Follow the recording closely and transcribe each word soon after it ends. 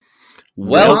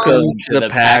Welcome to the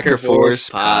Packer Force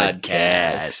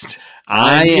Podcast.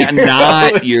 I am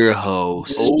not your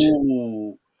host.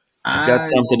 Oh, I've got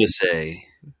something to say.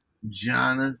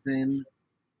 Jonathan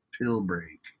Pilbrake.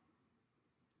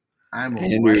 I'm a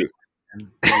Henry. white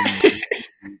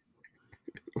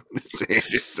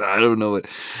I don't know what.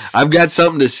 I've got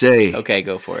something to say. okay,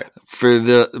 go for it. For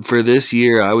this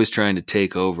year, I was trying to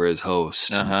take over as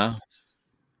host. And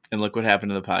look what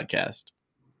happened to the podcast.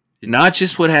 Not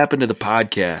just what happened to the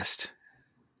podcast.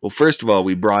 Well, first of all,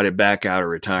 we brought it back out of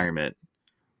retirement.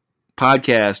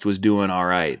 Podcast was doing all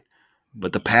right,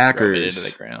 but the Drove it Packers,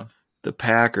 into the ground. the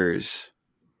Packers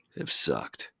have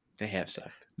sucked. They have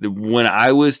sucked. When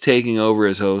I was taking over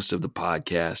as host of the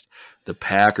podcast, the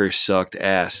Packers sucked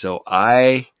ass. So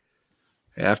I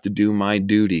have to do my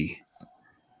duty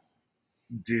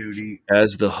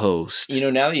as the host. You know,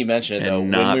 now that you mention it, though,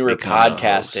 And when not we were become a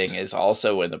podcasting host. is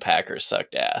also when the Packers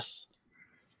sucked ass.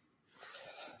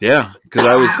 Yeah, because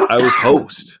I was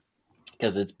host.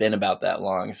 Because it's been about that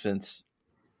long since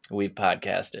we've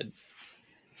podcasted.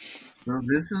 So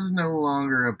this is no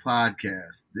longer a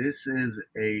podcast. This is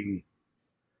a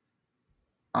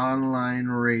online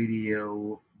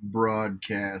radio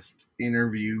broadcast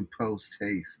interview post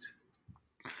haste.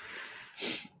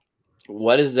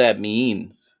 What does that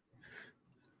mean?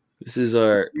 This is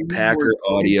our Packer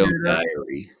audio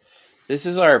diary. This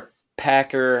is our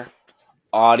Packer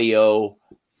audio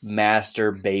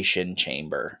masturbation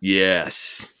chamber.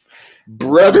 Yes.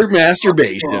 Brother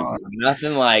masturbation.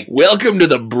 Nothing like Welcome to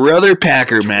the Brother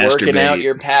Packer working masturbation. out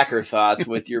your Packer thoughts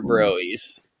with your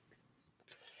broies.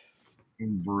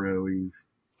 Broies.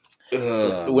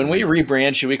 When we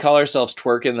rebrand, should we call ourselves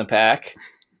Twerking the Pack?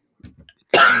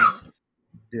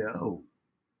 Yo.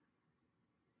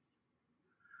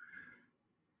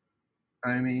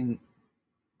 I mean,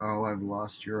 I've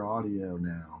lost your audio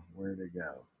now. Where'd it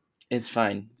go? It's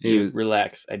fine. He was-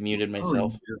 Relax. I muted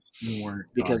myself You weren't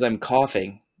because I'm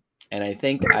coughing, and I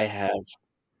think I have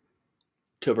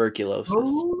tuberculosis.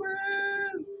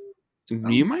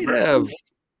 You might have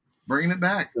bringing it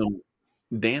back. some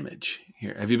damage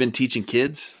here. Have you been teaching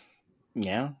kids?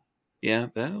 Yeah. Yeah,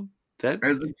 that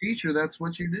As a teacher, that's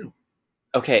what you do.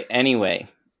 Okay. Anyway,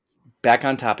 back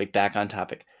on topic.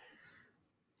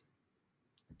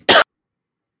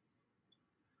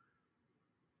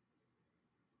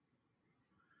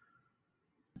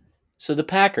 So the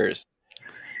Packers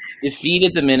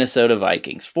defeated the Minnesota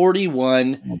Vikings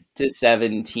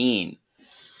 41-17.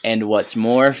 And what's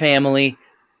more, family,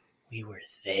 we were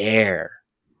there.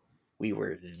 We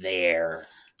were there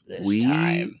this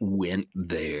time. went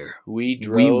there. We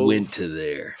drove We went to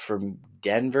there. from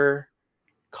Denver,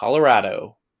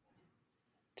 Colorado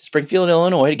to Springfield,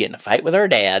 Illinois to get in a fight with our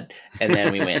dad. And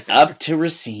then we went up to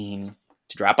Racine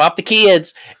to drop off the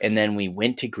kids. And then we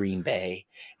went to Green Bay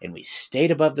and we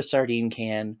stayed above the sardine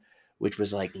can, which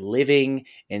was like living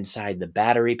inside the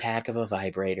battery pack of a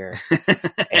vibrator.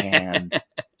 And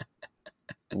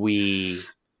we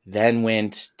then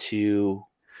went to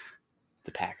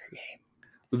the Packer game.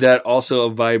 That also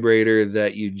a vibrator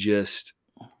that you just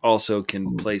also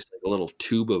can place like a little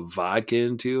tube of vodka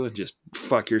into and just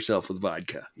fuck yourself with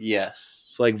vodka. Yes.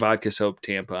 It's like vodka soaked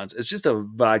tampons. It's just a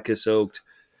vodka soaked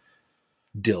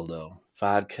dildo.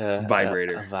 Vodka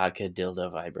Vibrator. A vodka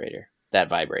dildo vibrator that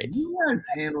vibrates. You guys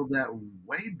handled that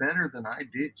way better than I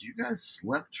did. You guys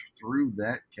slept through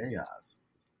that chaos.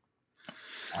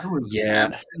 I was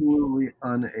absolutely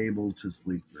unable to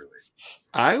sleep through it.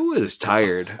 I was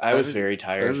tired. I was very I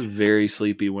tired. was very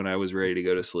sleepy when I was ready to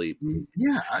go to sleep.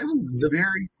 Yeah, I was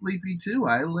very sleepy too.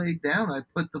 I laid down. I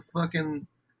put the fucking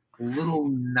little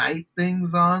night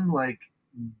things on like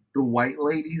the white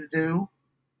ladies do.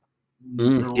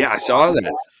 Yeah, I saw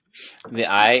that. The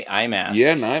eye mask.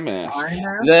 Yeah, an eye mask.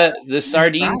 The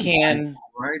sardine can.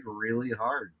 Tried really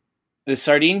hard. The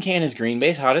sardine can is Green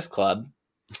Bay's hottest club.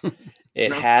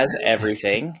 It has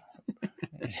everything.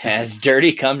 It has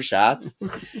dirty cum shots.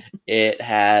 It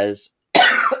has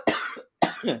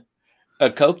a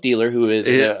coke dealer who is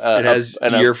It has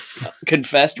your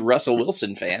confessed Russell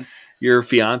Wilson fan. Your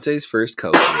fiance's first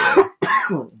coach.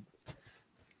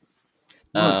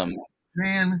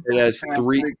 Man, It has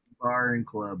three. bar and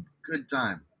club. Good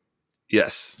time.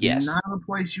 Yes. Yes. Not a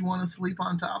place you want to sleep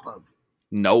on top of.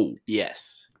 No.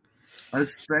 Yes.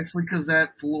 Especially because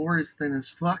that floor is thin as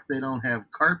fuck. They don't have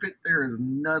carpet. There is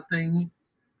nothing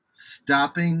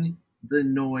stopping the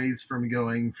noise from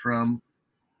going from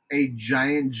a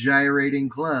giant gyrating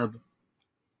club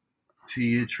to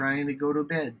you trying to go to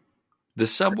bed. The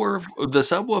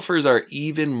subwoofers are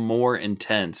even more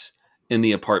intense in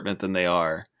the apartment than they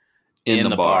are in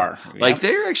the bar. Like, Yep.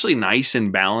 they're actually nice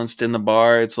and balanced in the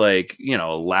bar. It's like,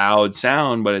 loud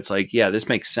sound, but it's like, yeah, this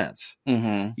makes sense.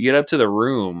 Mm-hmm. You get up to the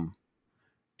room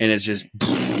and it's just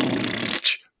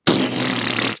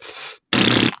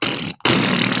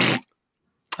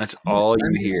that's all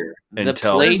you hear The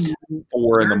until plate-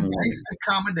 4 in the There are morning. nice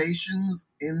accommodations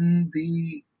in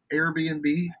the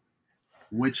Airbnb,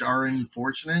 which are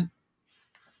unfortunate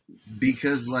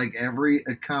because like every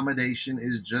accommodation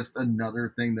is just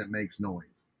another thing that makes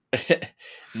noise.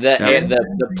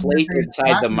 The plate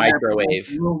inside the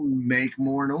microwave. will make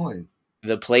more noise.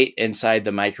 The plate inside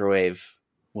the microwave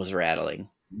was rattling.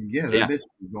 Yeah, that Yeah. bitch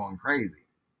is going crazy.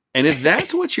 And if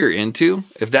that's what you're into,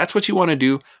 if that's what you want to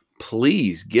do,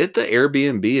 please get the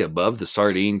Airbnb above the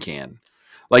sardine can.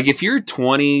 Like, if you're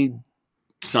 20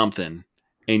 something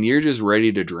and you're just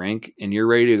ready to drink and you're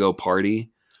ready to go party,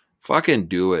 fucking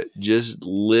do it. Just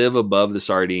live above the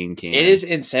sardine can. It is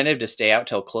incentive to stay out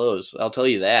till close. I'll tell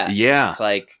you that. Yeah. It's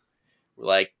like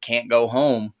can't go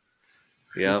home.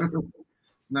 Yeah.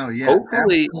 No, yeah,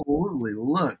 Hopefully- absolutely.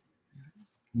 Look,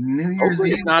 New Year's Hopefully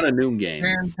Eve, it's not a noon game.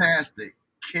 fantastic.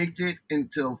 Kicked it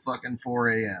until fucking 4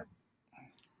 a.m.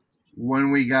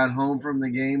 When we got home from the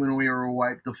game and we were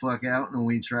wiped the fuck out and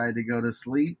we tried to go to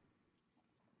sleep,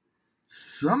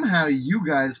 somehow you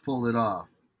guys pulled it off.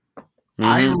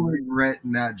 I Mhm. regret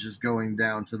not just going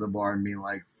down to the bar and being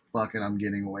like, fuck it, I'm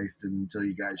getting wasted until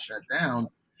you guys shut down,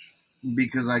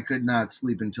 because I could not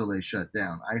sleep until they shut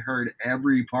down. I heard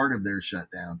every part of their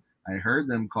shutdown. I heard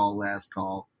them call last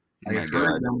call. Oh I my heard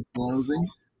God. them closing.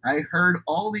 I heard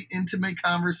all the intimate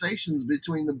conversations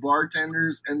between the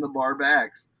bartenders and the bar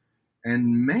backs.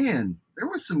 And man, there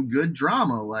was some good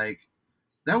drama. Like,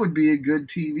 that would be a good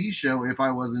TV show if I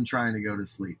wasn't trying to go to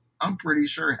sleep. I'm pretty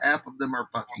sure half of them are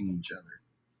fucking each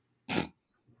other.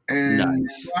 And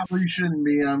Nice. probably shouldn't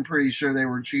be. I'm pretty sure they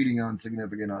were cheating on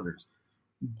significant others.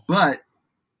 But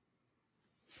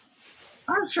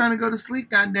I was trying to go to sleep,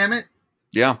 goddammit.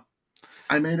 Yeah.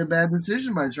 I made a bad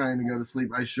decision by trying to go to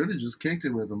sleep. I should have just kicked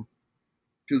it with them.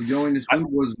 Because going to sleep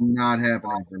was not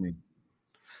happening for me.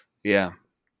 Yeah.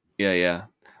 Yeah.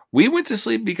 We went to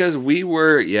sleep because we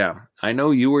were, I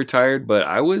know you were tired, but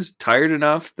I was tired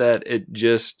enough that it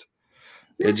just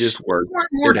worked. You weren't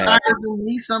more It tired happened. than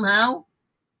me somehow.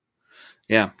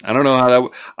 Yeah. I don't know how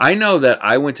that, I know that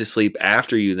I went to sleep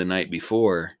after you the night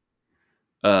before,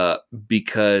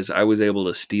 because I was able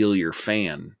to steal your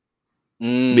fan.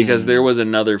 Because there was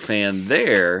another fan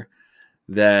there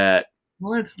that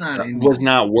Well, it's not in was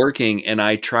not working, and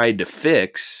I tried to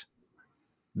fix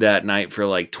that night for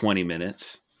like 20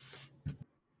 minutes.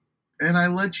 And I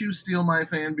let you steal my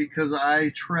fan because I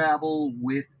travel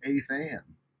with a fan.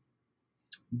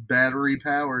 Battery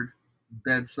powered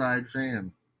bedside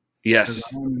fan. Yes.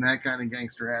 Because I'm that kind of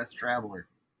gangster ass traveler.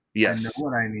 Yes. I know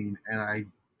what I need and I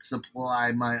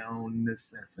supply my own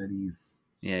necessities.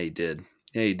 Yeah, you did.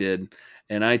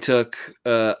 And I took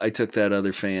that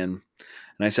other fan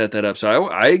and I set that up. So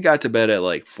I got to bed at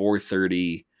like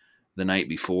 4:30 the night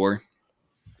before.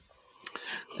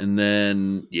 And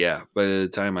then, by the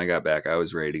time I got back, I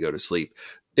was ready to go to sleep.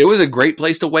 It was a great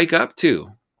place to wake up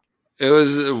to. It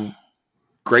was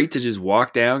great to just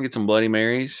walk down, get some Bloody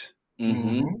Marys.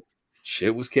 Mm-hmm.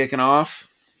 Shit was kicking off.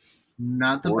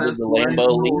 Not the Ordered best the place Lambo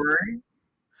in Leap. Missouri.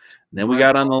 Then we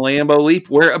got on the Lambo Leap,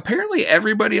 where apparently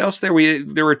everybody else there,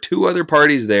 there were 2 other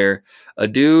parties there, a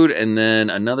dude and then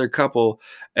another couple,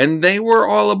 and they were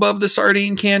all above the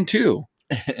sardine can too.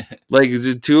 Like,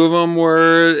 the 2 of them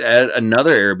were at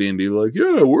another Airbnb, like,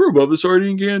 yeah, we're above the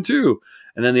sardine can too.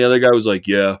 And then the other guy was like,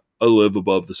 yeah, I live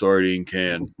above the sardine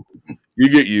can. You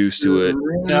get used to it.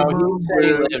 No, he said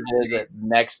he lived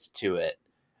next to it,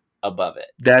 above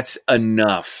it. That's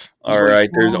enough. All right.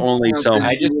 There's only so I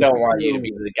much. just don't want you to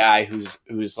be the guy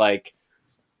who's like,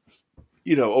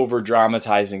 over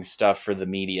dramatizing stuff for the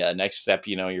media. Next step,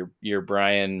 you're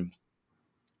Brian,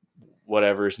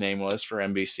 whatever his name was for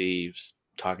NBC,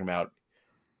 talking about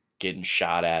getting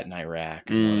shot at in Iraq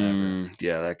or whatever.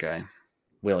 Yeah, that guy.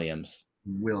 Williams.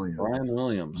 Brian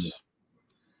Williams.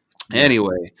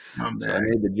 Anyway, I'm so I back.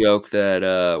 made the joke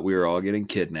that we were all getting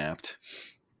kidnapped.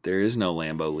 There is no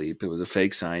Lambo Leap. It was a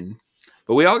fake sign.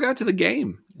 But we all got to the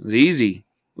game. It was easy. It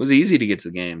was easy to get to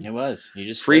the game. It was. You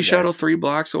just Free stood there. shuttle 3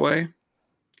 blocks away. It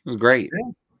was great.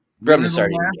 From We the were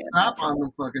sardine last can. stop on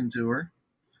the fucking tour.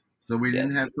 So we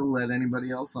didn't Yes. have to let anybody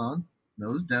else on. That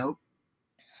was dope.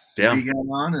 Yeah. We got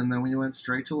on and then we went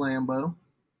straight to Lambo.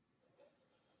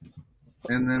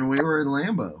 And then we were in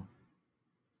Lambo.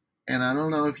 And I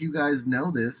don't know if you guys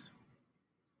know this,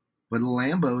 but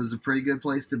Lambo is a pretty good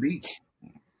place to be.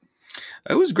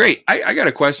 It was great. I got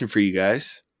a question for you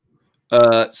guys.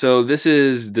 So this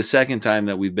is the second time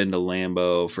that we've been to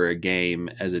Lambeau for a game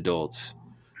as adults.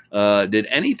 Did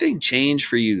anything change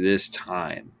for you this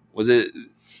time?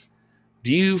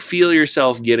 Do you feel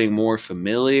yourself getting more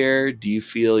familiar? Do you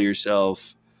feel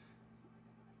yourself?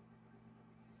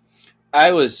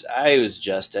 I was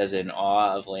just as in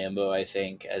awe of Lambeau, I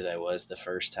think, as I was the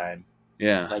first time.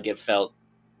 Yeah. Like it felt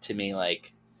to me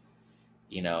like,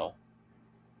 I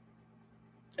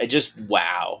just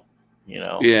wow,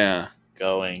 Yeah.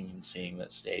 going and seeing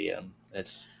that stadium.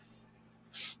 It's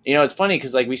it's funny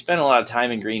because like we spent a lot of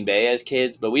time in Green Bay as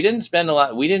kids, but we didn't spend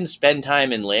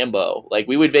time in Lambeau. Like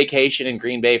we would vacation in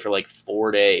Green Bay for like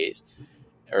 4 days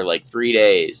or like 3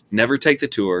 days. Never take the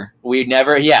tour. We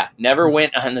never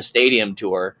went on the stadium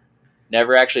tour.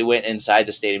 Never actually went inside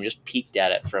the stadium. Just peeked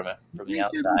at it from the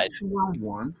outside.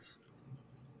 Once.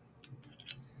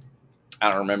 I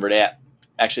don't remember that.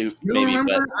 Actually, maybe.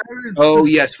 But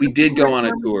yes, we did go on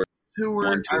a tour.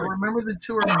 I remember the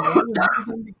tour more than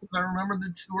anything because I remember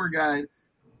the tour guide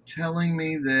telling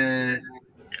me that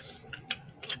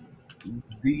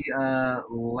the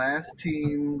last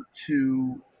team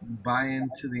to buy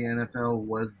into the NFL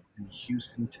was the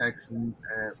Houston Texans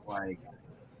at like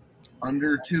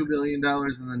under $2 billion,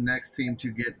 and the next team to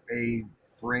get a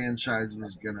franchise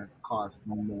was going to cost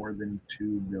more than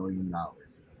 $2 billion.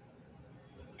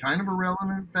 Kind of a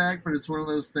relevant fact, but it's one of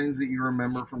those things that you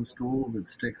remember from school that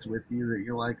sticks with you that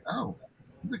you're like, oh,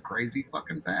 it's a crazy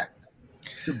fucking fact.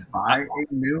 To buy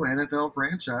a new NFL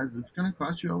franchise, it's going to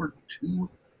cost you over $2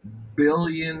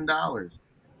 billion.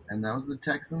 And that was the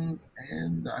Texans,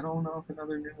 and I don't know if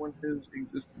another new one has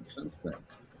existed since then.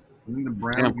 I think the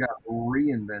Browns got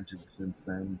reinvented since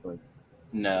then, but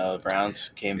no, the Browns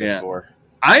came before.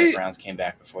 The Browns came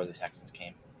back before the Texans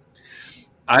came.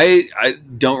 I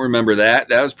don't remember that.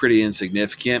 That was pretty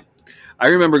insignificant. I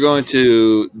remember going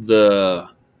to the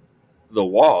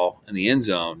wall in the end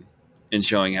zone and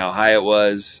showing how high it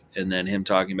was, and then him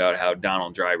talking about how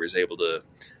Donald Driver is able to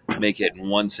make it in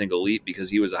one single leap because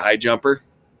he was a high jumper.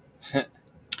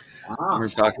 We're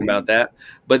talking about that.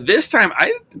 But this time,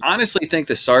 I honestly think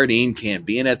the sardine can,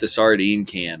 being at the sardine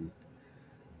can,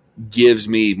 gives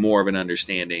me more of an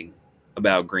understanding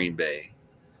about Green Bay.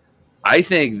 I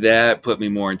think that put me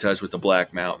more in touch with the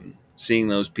Black Mountain. Seeing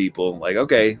those people, like,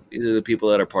 okay, these are the people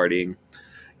that are partying.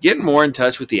 Getting more in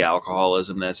touch with the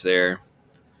alcoholism that's there.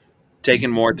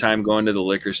 Taking more time going to the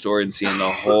liquor store and seeing the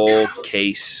whole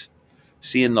case.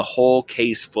 Seeing the whole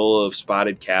case full of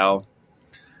Spotted Cow.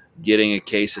 Getting a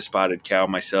case of Spotted Cow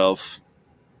myself.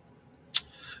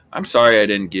 I'm sorry I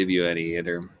didn't give you any,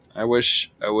 Andrew. I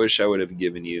wish I would have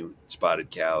given you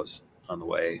Spotted Cows on the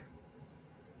way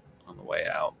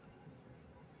out.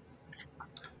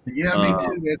 Yeah, me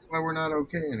too. That's why we're not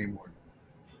okay anymore.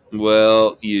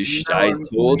 Well, I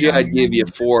told you I'd give you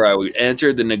 4. I would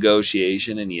enter the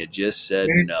negotiation, and you just said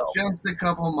no. It's just a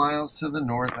couple miles to the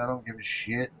north. I don't give a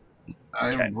shit.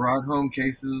 I've brought home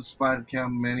cases of Spotted Cow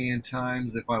many a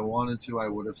times. If I wanted to, I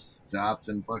would have stopped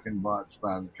and fucking bought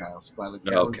Spotted Cow. Spotted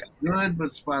Cow is good,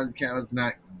 but Spotted Cow is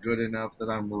not good enough that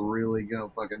I'm really going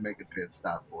to fucking make a pit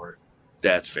stop for it.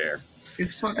 That's fair.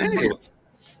 It's fucking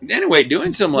Anyway,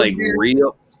 doing some like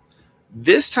real...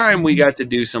 This time we got to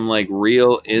do some like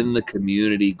real in the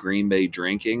community Green Bay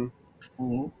drinking.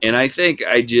 Mm-hmm. And I think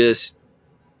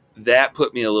that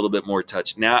put me a little bit more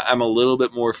touch. Now I'm a little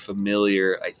bit more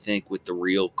familiar, I think, with the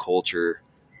real culture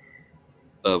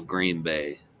of Green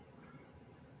Bay.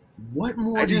 What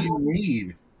more do you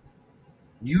need?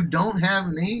 You don't have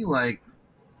me. Like,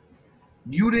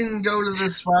 you didn't go to the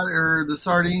spot or the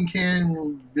sardine can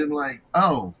and been like,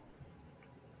 oh,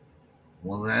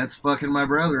 well, that's fucking my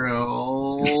brother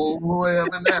all the way up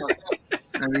and down.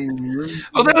 I mean,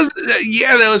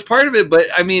 that was part of it. But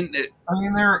I mean,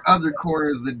 there are other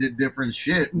corners that did different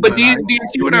shit. But do you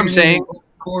see what I'm saying?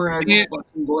 Corner I just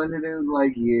fucking blended in is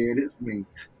like, yeah, it is me.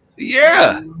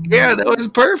 Yeah, that was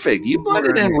perfect. You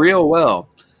blended in real well.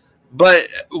 But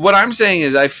what I'm saying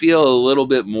is, I feel a little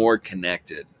bit more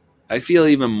connected. I feel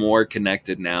even more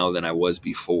connected now than I was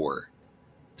before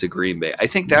to Green Bay. I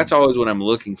think that's always what I'm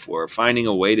looking for, finding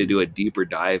a way to do a deeper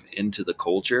dive into the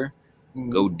culture,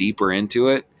 go deeper into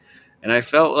it. And I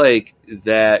felt like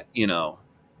that,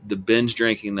 the binge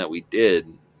drinking that we did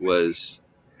was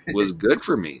good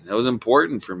for me. That was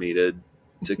important for me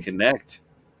to connect.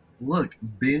 Look,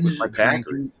 binge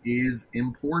drinking is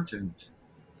important.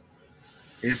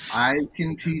 If I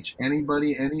can teach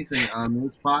anybody anything on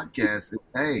this podcast, it's,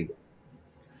 hey,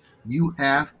 you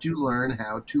have to learn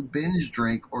how to binge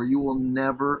drink or you will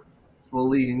never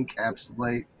fully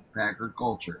encapsulate Packer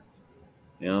culture.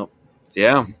 Yep.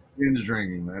 Yeah. Binge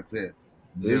drinking, that's it.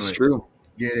 It's true.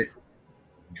 Get it.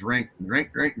 drink,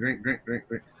 drink, drink, drink, drink, drink,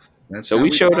 drink. That's So how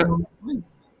we showed got up. on the plane.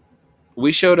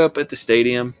 We showed up at the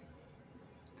stadium.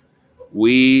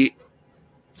 We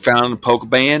found a polka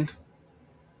band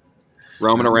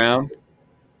roaming around.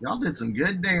 Y'all did some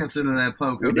good dancing in that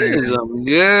polka We band. did some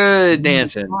good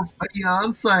dancing.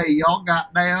 Beyonce, y'all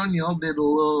got down. Y'all did a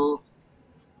little.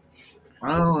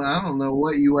 I don't know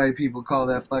what you white people call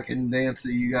that fucking dance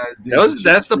that you guys did.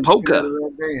 That's the polka.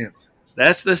 That dance.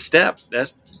 That's the step.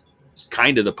 That's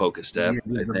kind of the polka step. You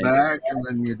I did the think back, and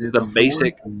then you did It's the front,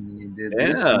 basic. and you did Yeah.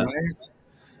 this, right?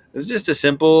 It's just a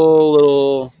simple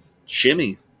little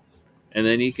shimmy, and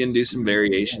then you can do some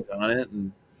variations on it,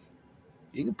 and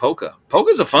you can polka.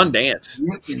 Polka's a fun dance.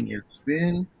 Yep, and you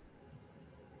spin.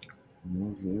 It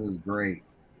was great.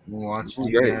 Watching It was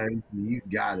you great. guys, you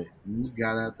got it. You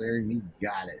got out there, and you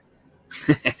got it.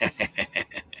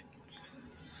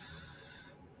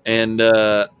 And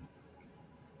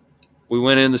we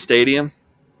went in the stadium,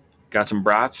 got some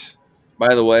brats.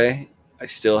 By the way, I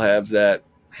still have that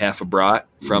half a brat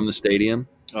from the stadium.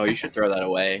 Oh, you should throw that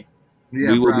away.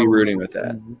 Yeah, We will be probably. rooting with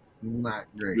that. It's not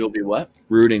great. You'll be what?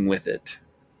 Rooting with it.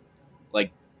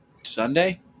 Like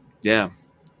Sunday? Yeah.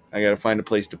 I got to find a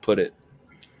place to put it.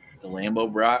 The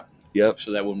Lambo brat? Yep.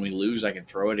 So that when we lose, I can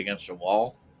throw it against a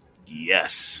wall?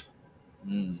 Yes.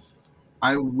 Mm.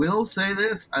 I will say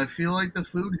this: I feel like the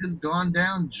food has gone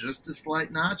down just a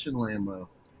slight notch in Lambeau.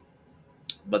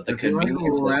 But the I feel like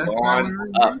convenience the has last time gone we were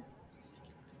up. there-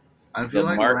 I feel The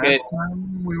like market- last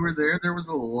time we were there was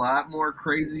a lot more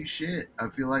crazy shit. I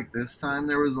feel like this time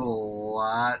there was a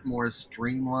lot more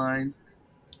streamlined.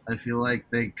 I feel like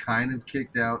they kind of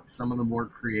kicked out some of the more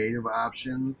creative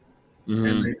options, Mhm.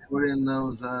 and they put in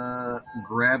those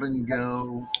grab and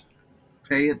go,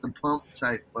 pay at the pump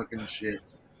type fucking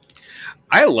shits.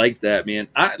 I like that, man.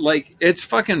 I like it's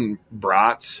fucking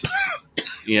brats,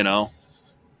 you know.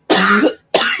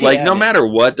 Like Yeah, no man. matter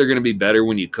what, they're gonna be better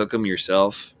when you cook them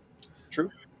yourself. True.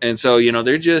 And so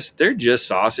they're just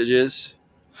sausages.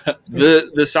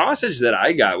 the sausage that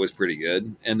I got was pretty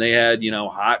good, and they had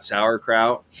hot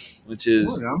sauerkraut, which is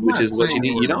Look, I'm which not is what you saying need.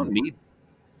 they You were- don't need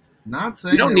Not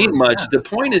saying you don't they need were much. bad. The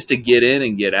point is to get in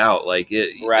and get out. Like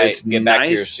it, Right. It's Get nice. back to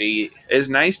your seat. It's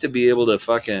nice to be able to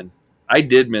fucking. I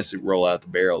did miss it roll out the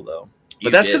barrel though, but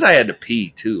You that's did. because I had to pee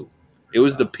too. It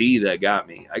was the pee that got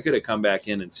me. I could have come back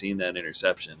in and seen that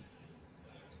interception.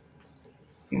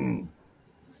 Mm.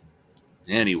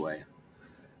 Anyway,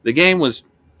 the game was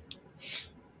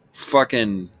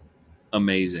fucking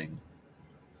amazing.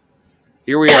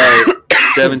 Here we are,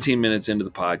 17 minutes into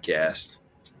the podcast.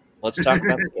 Let's talk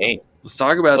about the game. Let's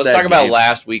talk about Let's that talk about game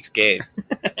last week's game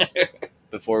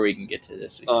before we can get to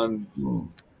this week. on Mm.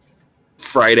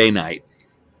 Friday night.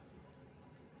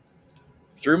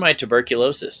 Through my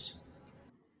tuberculosis.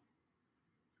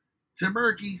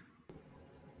 Tiberky.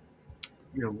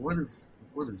 What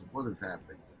is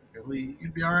happening?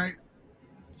 You'd be all right.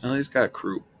 Well, he's got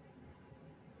croup.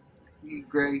 He's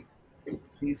great.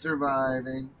 He's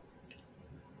surviving.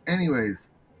 Anyways,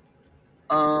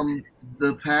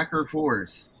 the Packer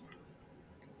Force.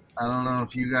 I don't know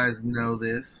if you guys know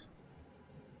this,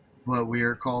 but we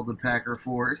are called the Packer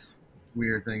Force. We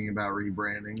are thinking about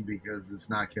rebranding because it's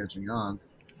not catching on.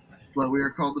 But we are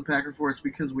called the Packer Force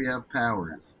because we have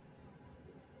powers.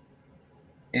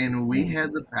 And we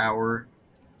had the power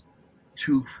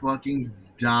to fucking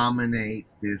dominate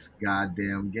this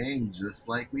goddamn game, just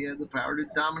like we had the power to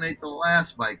dominate the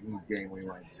last Vikings game we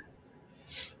went to.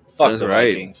 Fuck That's the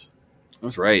right. Vikings.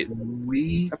 That's right.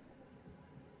 We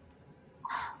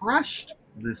crushed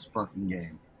this fucking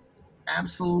game.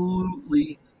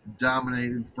 Absolutely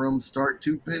dominated from start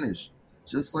to finish,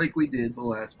 just like we did the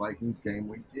last Vikings game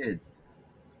we did.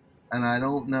 And I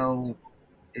don't know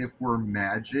if we're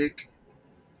magic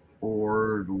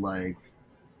or like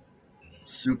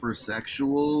super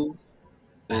sexual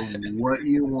or what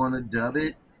you want to dub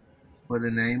it, put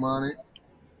a name on it.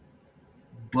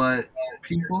 But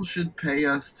people should pay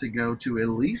us to go to at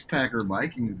least Packer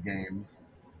Vikings games,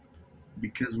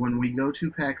 because when we go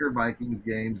to Packer Vikings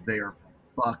games, they are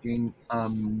fucking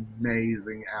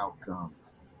amazing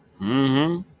outcomes.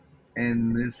 Mm-hmm.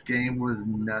 And this game was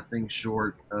nothing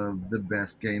short of the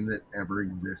best game that ever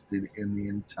existed in the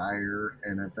entire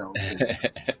NFL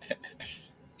system.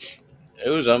 It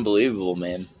was unbelievable,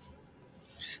 man.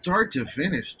 Start to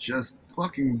finish, just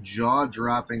fucking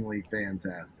jaw-droppingly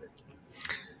fantastic.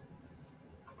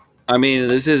 I mean,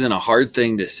 this isn't a hard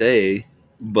thing to say,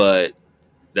 but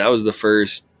that was the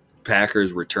first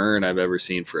Packers return I've ever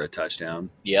seen for a touchdown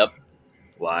Yep.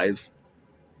 live.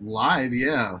 Live,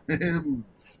 yeah.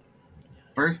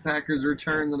 First Packers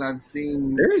return that I've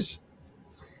seen There's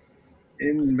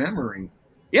in memory.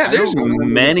 Yeah, I there's don't remember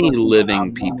many the living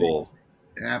fucking people.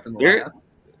 It happened There, last.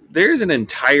 there's an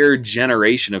entire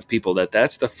generation of people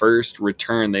that's the first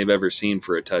return they've ever seen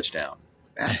for a touchdown.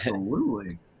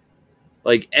 Absolutely.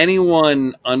 Like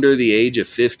anyone under the age of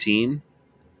 15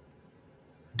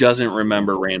 doesn't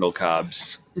remember Randall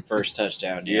Cobb's. First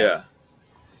touchdown. Yeah,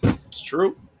 it's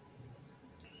true.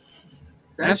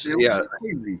 That That's shit yeah. was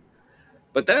crazy.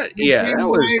 But that They yeah, came that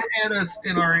was right at us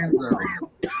in our end zone.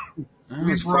 that We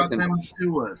was brought fucking them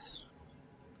to us.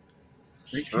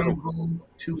 They True. came home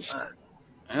to us.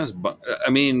 that was I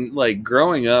mean, like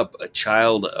growing up a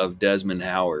child of Desmond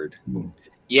Howard.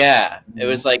 Yeah, it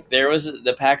was like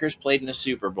the Packers played in a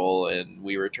Super Bowl and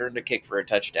we returned a kick for a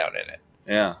touchdown in it.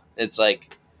 Yeah. It's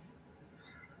like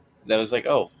that was like,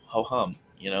 oh, ho hum,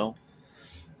 you know?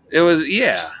 It was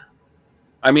yeah.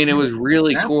 I mean, it was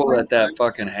really That cool point, that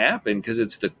fucking happened because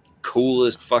it's the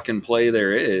coolest fucking play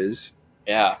there is.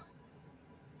 Yeah.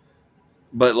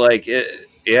 But like,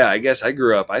 yeah, I guess I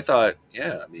grew up. I thought,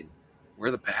 yeah, I mean,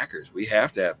 we're the Packers. We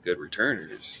have to have good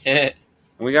returners. And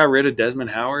we got rid of Desmond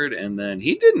Howard, and then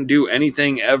he didn't do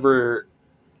anything ever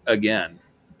again.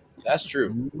 That's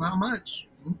true. Not much.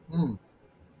 Mm-mm.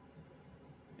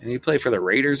 And he played for the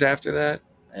Raiders after that.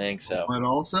 I think so. But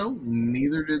also,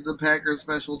 neither did the Packers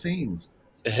special teams.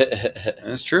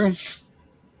 That's true.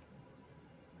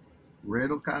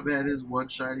 Randall Cobb had his one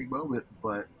shining moment,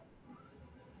 but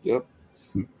Yep.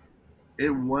 it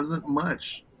wasn't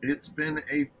much. It's been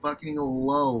a fucking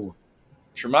lull.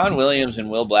 Tremont Williams and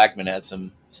Will Blackman had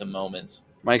some moments.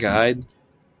 Micah Hyde,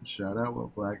 Shout out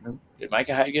Will Blackman. Did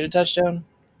Micah Hyde get a touchdown?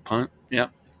 punt.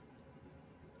 Yep.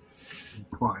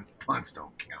 Punts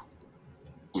don't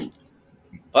count.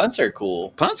 Punts are cool.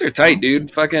 Punts are tight,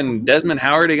 dude. Fucking Desmond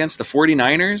Howard against the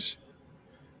 49ers.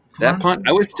 That Punts punt, are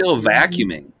I was still cool.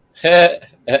 vacuuming.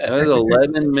 It was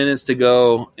 11 minutes to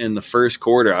go in the first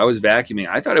quarter. I was vacuuming.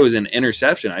 I thought it was an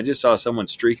interception. I just saw someone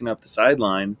streaking up the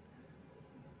sideline.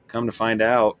 Come to find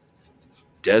out,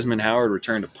 Desmond Howard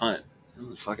returned a punt. It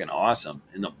was fucking awesome.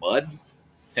 In the mud.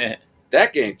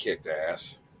 That game kicked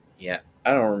ass. Yeah,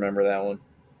 I don't remember that one.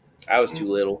 I was too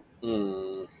little.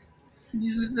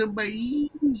 Use a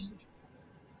baby.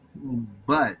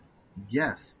 But,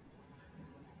 yes,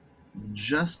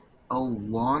 just a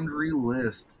laundry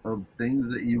list of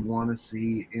things that you want to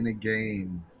see in a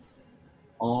game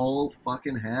all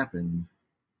fucking happened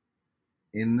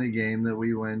in the game that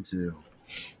we went to.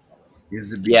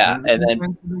 Is it because Yeah, and we then-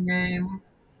 went to the game?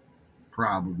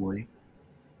 Probably.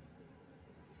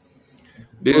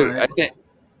 Dude, But I think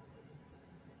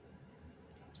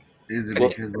is it Well-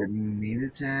 because it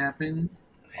needed to happen?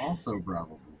 Also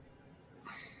probably.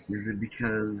 Is it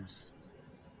because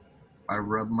I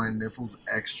rubbed my nipples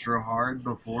extra hard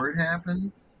before it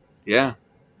happened? yeah.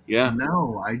 Yeah.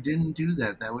 No, I didn't do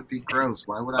that. That would be gross.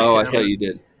 Why would I? Oh, I ever- thought you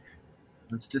did.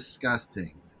 That's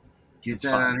disgusting. Get It's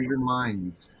that fine. out of your mind,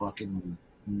 you fucking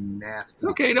nasty. It's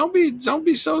okay. Don't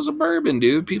be so suburban,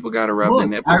 dude. People got to rub Look, their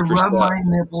nipples I for rubbed stuff. my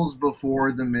nipples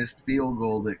before the missed field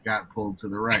goal that got pulled to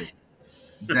the right.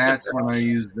 That's when I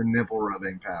used the nipple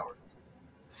rubbing power.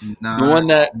 Not, The one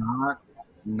that-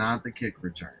 not the kick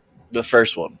return. The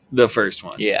first one. The first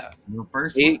one. Yeah. The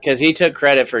first one. Because he took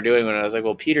credit for doing one. I was like,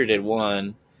 well, Peter did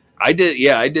one. I did.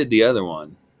 Yeah, I did the other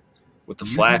one with the You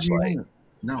did flashlight. the other.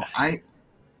 No, I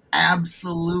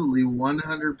absolutely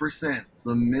 100%.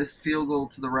 The missed field goal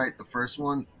to the right, the first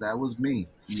one, that was me.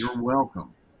 You're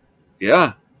welcome.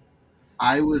 Yeah.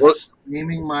 I was What?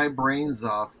 screaming my brains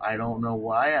off. I don't know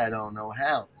why, I don't know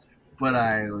how, but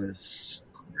I was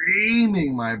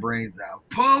screaming my brains out.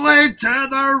 Pull it to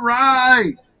the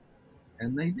right!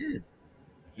 And they did.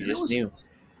 You It just was knew.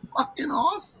 fucking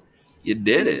awesome. You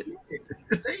did it.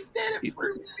 They did it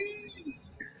for me.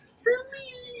 For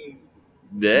me.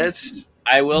 That's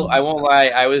I won't lie.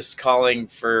 I was calling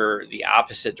for the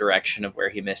opposite direction of where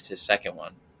he missed his second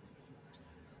one.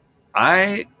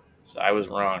 I So I was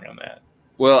wrong on that.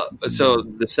 well, so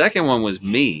the second one was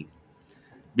me.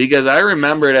 Because I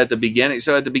remembered at the beginning.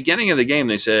 So at the beginning of the game,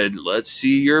 they said, "Let's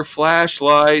see your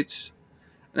flashlights."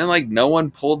 And then, like, no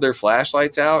one pulled their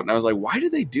flashlights out, and I was like, "Why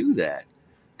did they do that?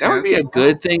 That would be a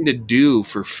good thing to do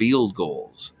for field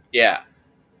goals." Yeah.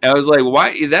 And I was like,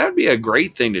 "Why? That would be a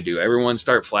great thing to do. Everyone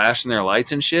start flashing their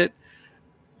lights and shit."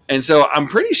 And so I'm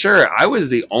pretty sure I was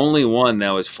the only one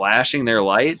that was flashing their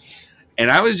light, and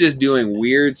I was just doing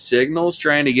weird signals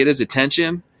trying to get his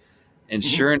attention. And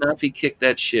sure enough, he kicked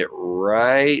that shit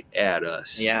right at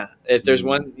us. Yeah. If there's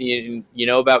one, you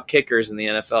know about kickers in the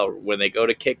NFL, when they go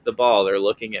to kick the ball, they're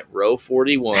looking at row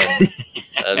 41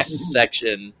 of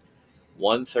section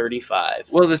 135.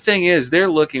 Well, the thing is, they're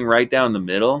looking right down the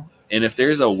middle, and if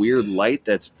there's a weird light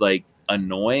that's like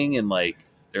annoying and like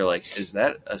They're like, "Is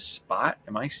that a spot?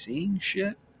 Am I seeing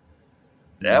shit?"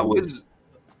 That was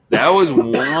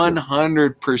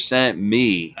 100%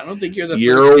 me. I don't think you're the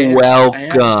You're first fan. welcome. I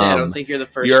have to say, I don't think you're the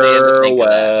first fan to You're think of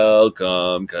that.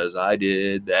 welcome, because I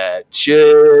did that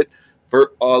shit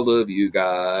for all of you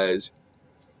guys.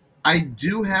 I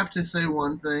do have to say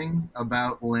one thing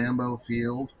about Lambeau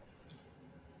Field.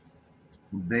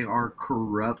 They are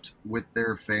corrupt with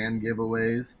their fan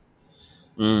giveaways.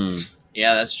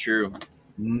 Yeah, that's true.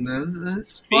 This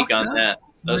Speak on that.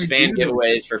 Those They fan do.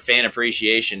 giveaways for Fan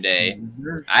Appreciation Day.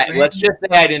 There's Let's just say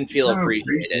I didn't feel fan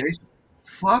appreciated. appreciation.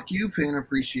 Fuck you, Fan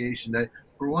Appreciation Day.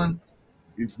 For one,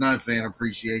 it's not Fan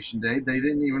Appreciation Day. They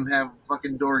didn't even have a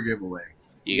fucking door giveaway.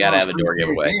 You got to have a door Appreciate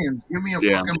giveaway. fans. Give me a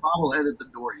Yeah. fucking bobblehead at the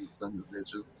door, you sons of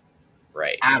bitches.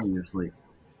 Right. Obviously.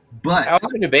 But How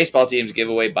often do baseball teams give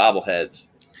away bobbleheads?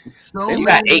 so You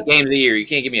got many- 8 games a year. You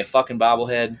can't give me a fucking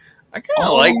bobblehead. I kind of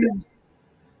all like these-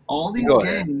 all these Go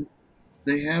ahead. games,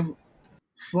 they have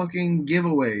fucking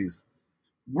giveaways.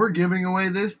 We're giving away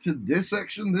this to this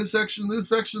section, this section, this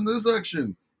section, this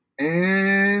section,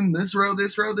 and this row,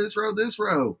 this row, this row, this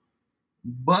row.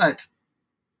 But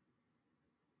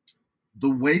the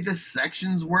way the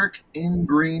sections work in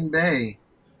Green Bay,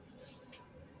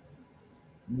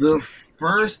 the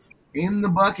first in the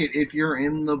bucket, if you're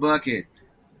in the bucket,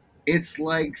 it's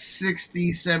like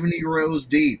 60, 70 rows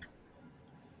deep.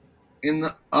 In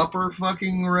the upper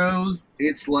fucking rows,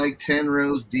 it's like 10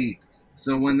 rows deep.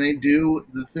 So when they do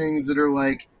the things that are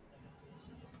like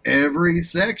every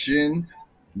section,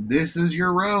 this is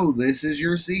your row, this is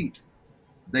your seat,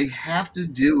 they have to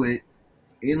do it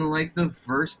in like the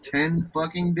first 10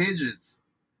 fucking digits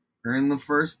or in the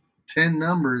first 10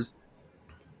 numbers.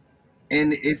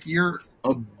 And if you're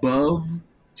above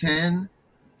 10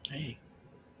 Hey.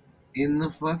 in the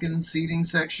fucking seating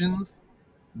sections,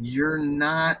 you're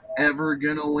not ever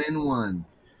gonna win one.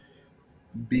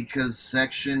 Because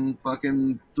section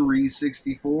fucking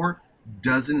 364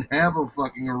 doesn't have a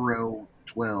fucking row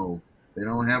 12. They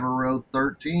don't have a row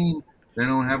 13. They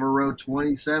don't have a row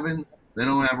 27. They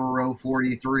don't have a row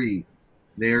 43.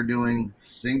 They're doing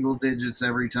single digits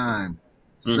every time.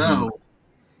 So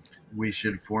we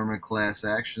should form a class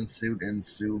action suit and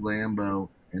sue Lambeau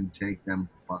and take them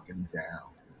fucking down.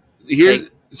 here's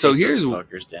Take those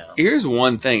fuckers down. here's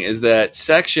one thing is that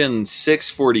section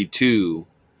 642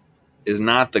 is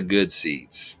not the good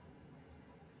seats.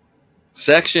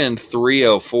 Section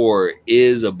 304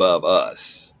 is above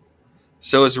us.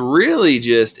 So it's really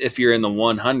just if you're in the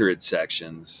 100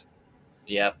 sections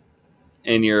Yep.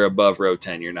 and you're above row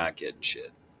 10, you're not getting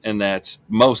shit. And that's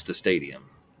most of the stadium.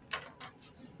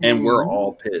 And we're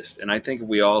all pissed. And I think if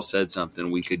we all said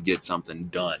something, we could get something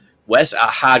done. Wes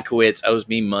Hodkowitz owes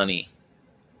me money.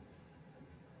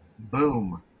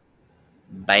 Boom.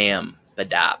 Bam.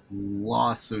 Badop.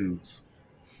 Lawsuits.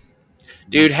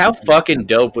 Dude, how fucking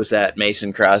dope was that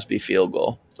Mason Crosby field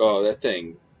goal? Oh, that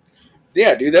thing.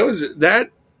 Yeah, dude, that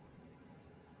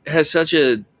has such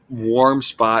a warm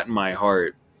spot in my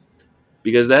heart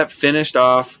because that finished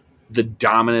off the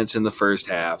dominance in the first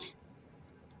half.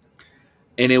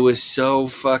 And it was so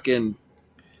fucking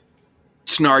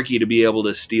snarky to be able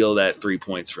to steal that 3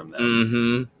 points from them.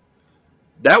 Mm-hmm.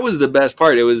 That was the best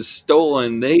part. It was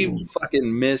stolen. They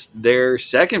fucking missed their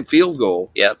second field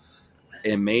goal. Yep.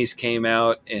 And Mace came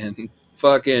out and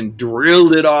fucking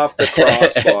drilled it off the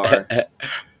crossbar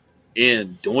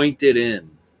and doinked it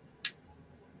in.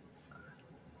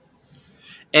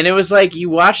 And it was like you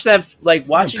watch that, like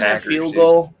watching that Packers, field dude.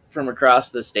 goal from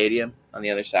across the stadium on the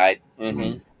other side.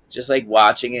 Mm-hmm. Just like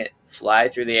watching it fly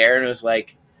through the air, and it was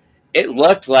like, it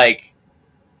looked like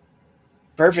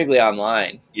perfectly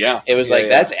online. Yeah. It was Yeah, like yeah.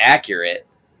 that's accurate.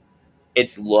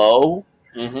 It's low.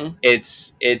 Mm-hmm.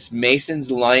 It's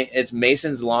Mason's line. It's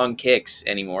Mason's long kicks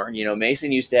anymore. You know,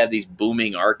 Mason used to have these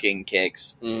booming arcing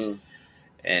kicks, Mm-hmm.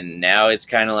 and now it's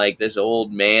kind of like this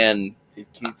old man. He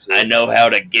keeps I know how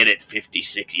to get it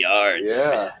 56 yards.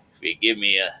 Yeah. If you give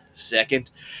me a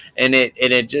second, and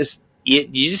it just you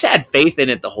just had faith in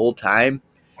it the whole time.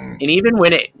 And even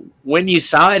when you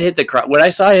saw it hit when I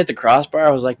saw it hit the crossbar,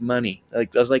 I was like, money.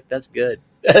 Like I was like, that's good.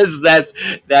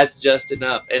 That's just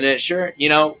enough. And it sure, you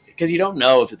know, because you don't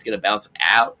know if it's gonna bounce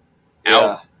out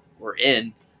or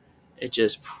in. It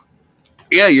just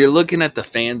Yeah, you're looking at the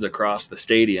fans across the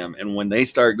stadium, and when they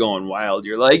start going wild,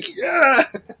 you're like, yeah.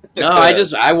 no.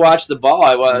 I watched the ball.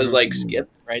 I was like skip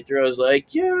right through. I was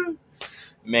like, yeah.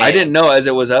 Man, I didn't know as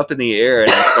it was up in the air,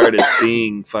 and I started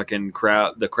seeing fucking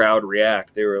the crowd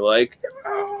react. They were like,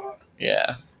 "Ah."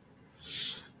 Yeah.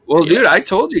 Well, Yeah. dude, I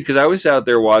told you because I was out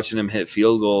there watching him hit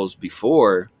field goals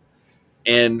before,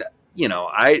 and you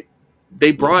know,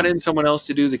 they brought in someone else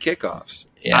to do the kickoffs.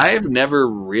 Yeah. I've never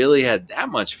really had that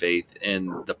much faith in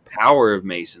the power of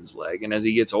Mason's leg, and as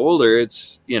he gets older,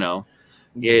 it's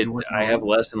I have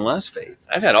less and less faith.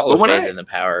 I've had all But the when faith I- in the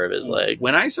power of his leg.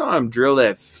 When I saw him drill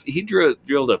that, he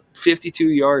drilled a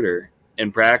 52-yarder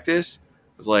in practice.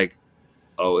 I was like,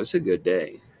 "Oh, it's a good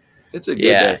day. It's a good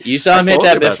Yeah, day." you saw him I hit told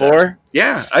that you about before.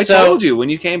 Yeah, I So- told you when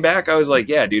you came back. I was like,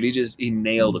 "Yeah, dude, he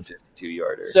nailed a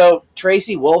 52-yarder." So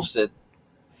Tracy Wolfson,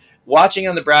 watching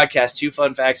on the broadcast, 2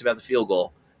 fun facts about the field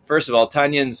goal. First of all,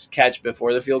 Tunyon's catch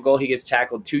before the field goal, he gets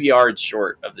tackled 2 yards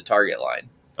short of the target line.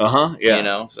 Yeah. You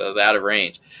know, so it's out of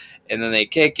range. And then they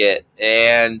kick it,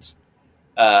 and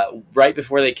right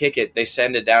before they kick it, they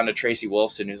send it down to Tracy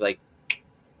Wolfson, who's like,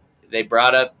 they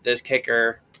brought up this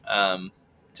kicker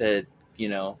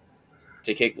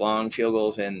to kick long field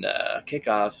goals and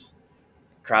kickoffs.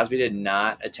 Crosby did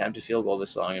not attempt a field goal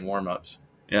this long in warmups.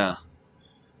 Yeah.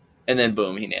 And then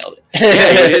boom, he nailed it.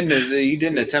 Yeah, he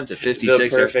didn't attempt a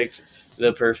 56.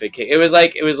 The perfect kick. It was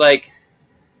like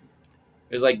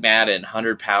Madden,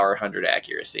 100 power, 100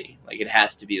 accuracy. Like it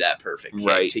has to be that perfect kick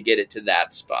Right. to get it to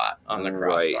that spot on the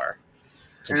Right. crossbar.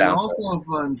 To And bounce also a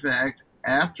fun fact,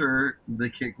 after the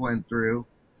kick went through,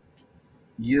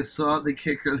 you saw the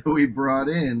kicker that we brought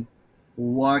in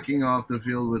walking off the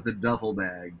field with a duffel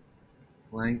bag.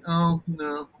 Like, oh,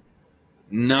 no.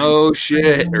 No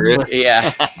shit. Really?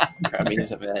 Yeah. Probably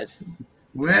is a bed.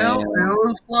 Well, it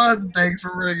was fun. Thanks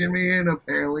for bringing me in.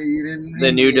 Apparently you didn't.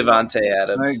 The new need it. Devontae I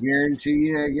Adams. guarantee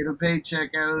you I get a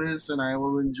paycheck out of this, and I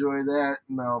will enjoy that,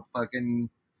 and I'll fucking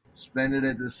spend it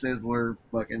at the Sizzler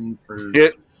fucking for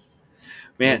Yeah.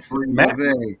 Man, free Matt-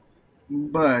 buffet.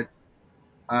 But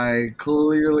I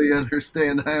clearly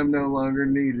understand I am no longer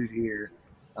needed here.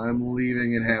 I'm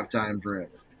leaving at halftime forever.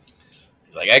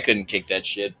 He's like, I couldn't kick that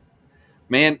shit.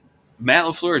 Man, Matt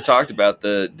LaFleur talked about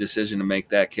the decision to make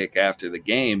that kick after the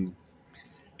game.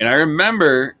 And I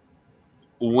remember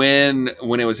when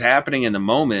it was happening in the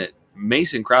moment,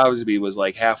 Mason Crosby was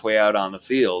like halfway out on the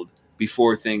field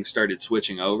before things started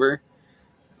switching over.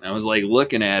 And I was like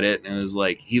looking at it, and it was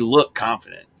like he looked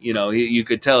confident. You know, you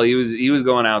could tell he was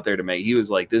going out there to make. He was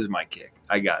like, "This is my kick.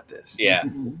 I got this." Yeah.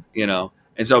 You know.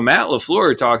 And so Matt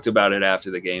LaFleur talked about it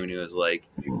after the game, and he was like,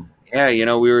 "Yeah,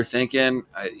 we were thinking,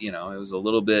 it was a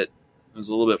little bit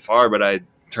far, but I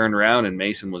turned around and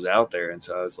Mason was out there, and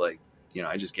so I was like,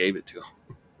 I just gave it to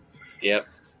him." Yep.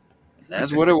 And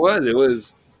that's what it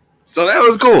was. So that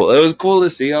was cool. It was cool to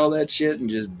see all that shit and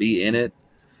just be in it.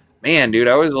 Man, dude,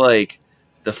 I was like,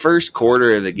 the first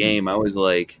quarter of the game, I was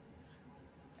like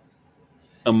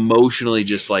emotionally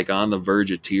just like on the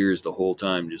verge of tears the whole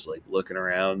time, just like looking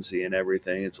around, seeing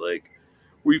everything. It's like,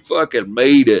 we fucking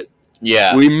made it.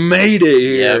 Yeah. We made it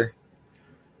here.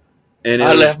 And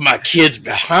I left my kids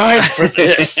behind for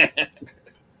this.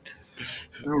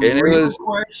 Real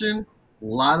question. A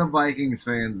lot of Vikings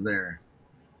fans there.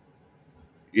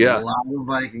 Yeah. A lot of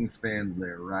Vikings fans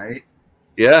there, right?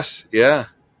 Yes. Yeah.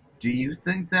 Do you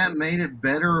think that made it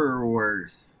better or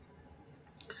worse?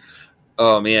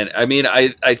 Oh man. I mean, I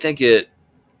think it.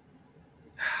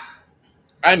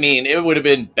 I mean, it would have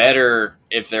been better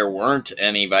if there weren't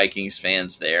any Vikings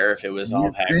fans there, if it was all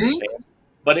You Packers think? fans.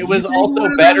 But it You was think also it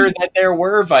would've better been- that there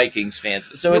were Vikings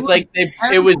fans. So It it's was like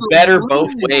it was better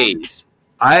both ways.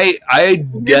 I If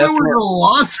it definitely. would have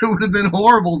lost, it would have been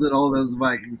horrible that all those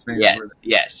Vikings fans Yes, were there.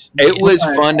 yes. It was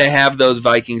But- fun to have those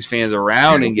Vikings fans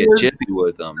around It and get was- chippy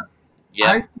with them.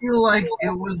 Yeah. I feel like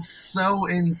it was so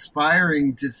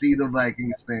inspiring to see the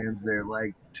Vikings fans there.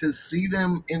 Like, to see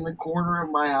them in the corner of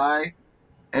my eye,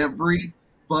 every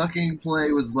fucking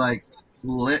play was like,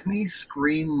 let me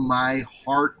scream my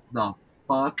heart the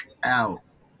fuck out.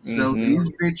 So Mhm. these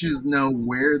bitches know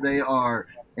where they are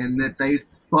and that they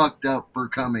fucked up for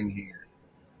coming here.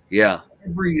 Yeah.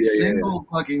 Every Yeah, yeah, single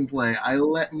fucking play, I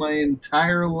let my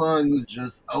entire lungs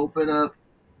just open up.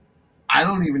 I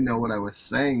don't even know what I was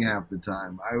saying half the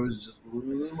time. I was just,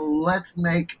 let's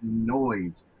make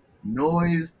noise.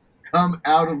 Noise come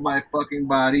out of my fucking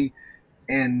body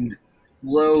and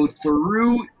flow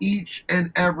through each and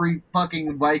every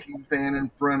fucking Viking fan in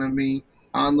front of me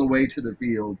on the way to the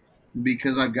field.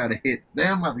 Because I've got to hit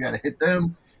them, and I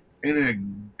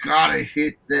gotta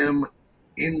hit them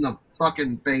in the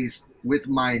fucking face with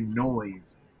my noise.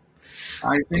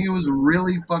 I think it was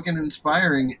really fucking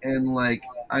inspiring, and like,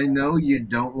 I know you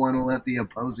don't want to let the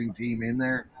opposing team in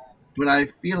there, but I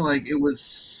feel like it was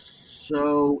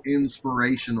so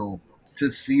inspirational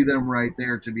to see them right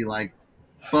there to be like,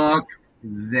 fuck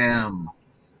them.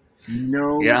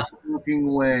 No Yeah.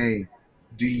 fucking way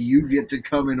do you get to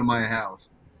come into my house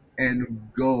and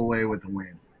go away with a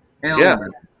win. Hell Yeah. no.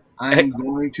 I'm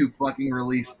going to fucking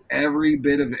release every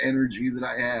bit of energy that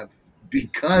I have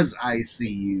because I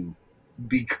see you.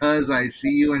 Because I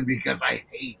see you and because I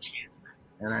hate you.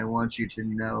 And I want you to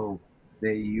know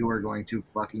that you are going to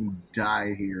fucking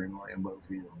die here in Lambeau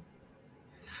Field.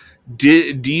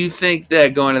 Do you think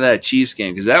that going to that Chiefs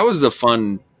game, because that was the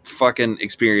fun fucking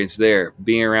experience there,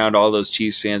 being around all those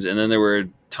Chiefs fans, and then there were a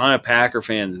ton of Packer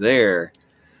fans there.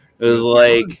 It was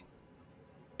like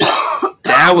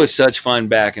that was such fun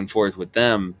back and forth with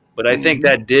them. But I think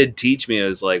that did teach me, it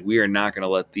was like, we are not going to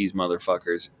let these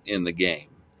motherfuckers in the game.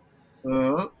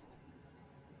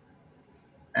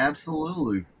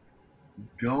 Absolutely.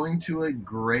 Going to a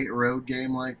great road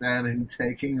game like that and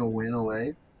taking a win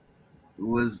away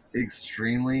was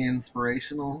extremely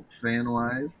inspirational,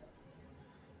 fan-wise.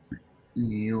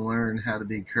 You learn how to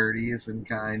be courteous and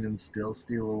kind and still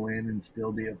steal a win and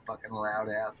still be a fucking loud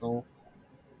asshole.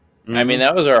 I mean,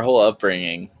 that was our whole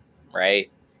upbringing, right?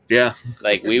 Yeah.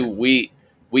 Like we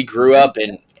grew up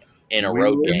in a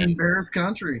road live game. in Bears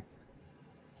country.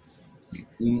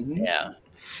 Mm-hmm. Yeah.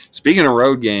 Speaking of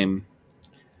road game,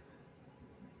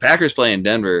 Packers play in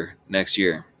Denver next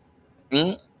year.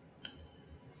 Mm.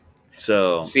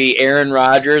 So See Aaron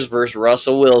Rodgers versus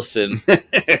Russell Wilson.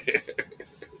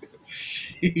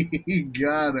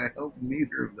 God, I hope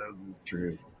neither of those is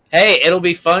true. Hey, it'll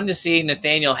be fun to see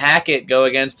Nathaniel Hackett go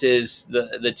against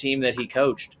the team that he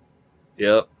coached.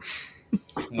 Yep.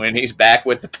 When he's back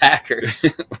with the Packers.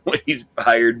 When he's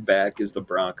hired back as the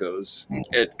Broncos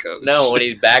head coach. No, when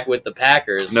he's back with the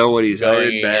Packers. No, when he's hired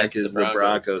going back against as the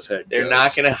Broncos head coach. They're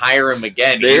not going to hire him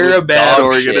again. He They're was a bad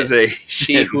dog shit.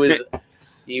 organization.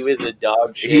 He was a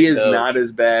dog shit. He is coach. not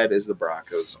as bad as the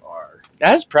Broncos are.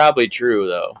 That's probably true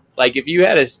though. Like if you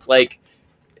had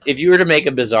if you were to make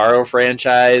a Bizarro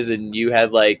franchise and you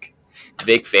had like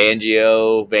Vic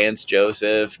Fangio, Vance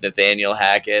Joseph, Nathaniel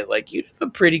Hackett, like you'd have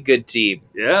a pretty good team.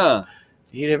 Yeah.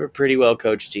 You'd have a pretty well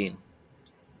coached team.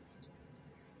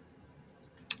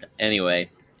 Anyway.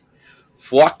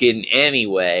 Fucking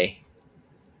anyway.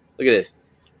 Look at this.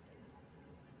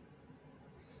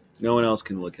 No one else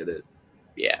can look at it.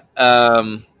 Yeah.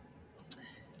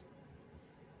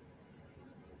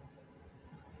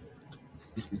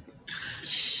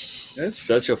 That's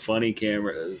such a funny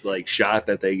camera shot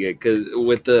that they get, because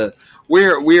with the we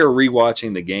are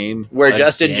rewatching the game Where again.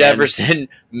 Justin Jefferson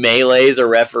melees a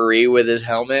referee with his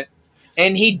helmet.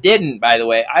 And he didn't, by the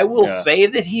way. I will say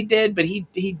that he did, but he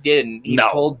didn't. He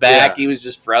pulled back. Yeah. He was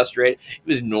just frustrated. It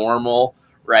was normal,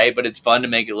 right? But it's fun to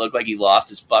make it look like he lost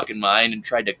his fucking mind and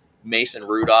tried to Mason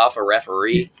Rudolph a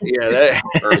referee. Yeah,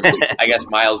 or I guess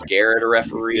Myles Garrett a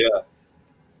referee.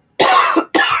 Yeah.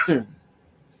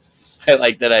 I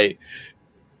like that I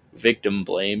victim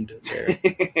blamed there.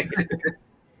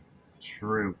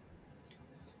 True.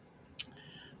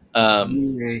 Yeah,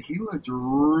 he looked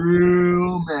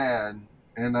real mad,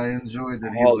 and I enjoyed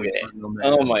that he looked real mad.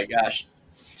 Oh my gosh!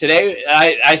 Today,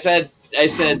 I said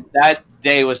that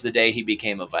day was the day he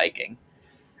became a Viking.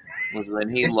 Was when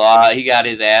he got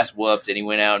his ass whooped, and he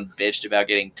went out and bitched about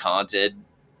getting taunted.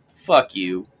 Fuck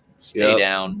you! Stay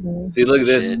down. See, look at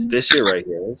this shit right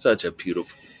here. It's such a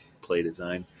beautiful play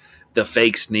design. The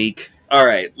fake sneak. All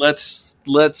right, let's.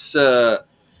 So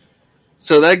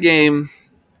that game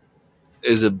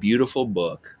is a beautiful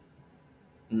book.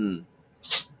 The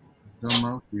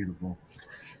most beautiful.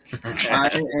 I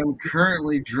am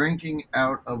currently drinking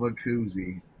out of a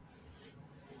koozie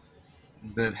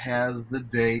that has the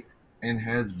date and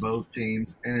has both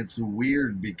teams, and it's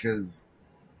weird because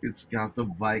it's got the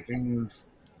Vikings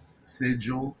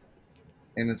sigil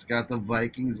and it's got the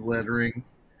Vikings lettering,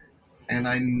 and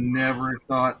I never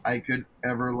thought I could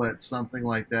ever let something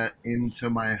like that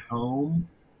into my home.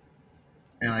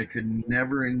 And I could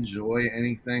never enjoy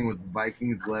anything with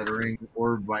Vikings lettering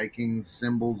or Vikings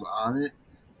symbols on it.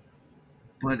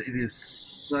 But it is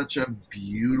such a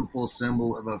beautiful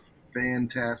symbol of a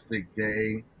fantastic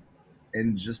day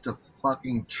and just a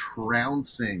fucking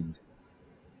trouncing.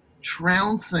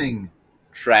 Trouncing.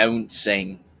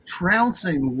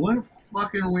 What a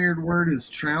fucking weird word is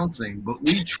trouncing. But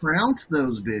we trounce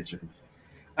those bitches.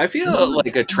 I feel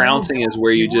like a trouncing is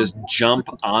where you just jump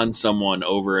on someone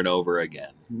over and over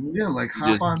again. Yeah, like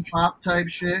hop on top type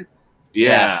shit.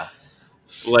 Yeah.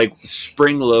 Like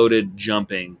spring-loaded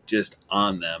jumping just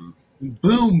on them.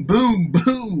 Boom, boom,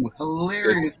 boom.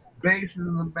 Hilarious basses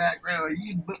in the background.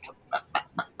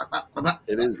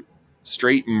 It is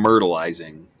straight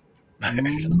myrtleizing.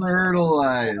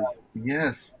 Myrtleize.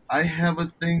 Yes. I have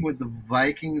a thing with the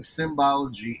Viking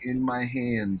symbology in my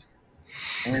hand.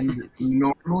 And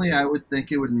normally I would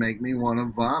think it would make me want to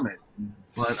vomit.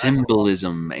 But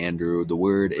symbolism, Andrew. The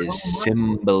word is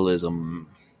symbolism.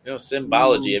 You know,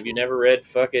 symbology. Have you never read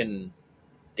fucking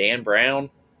Dan Brown?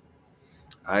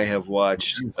 I have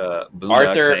watched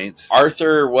Boondock Saints.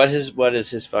 Arthur, what is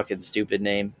his fucking stupid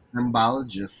name?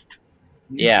 Symbologist.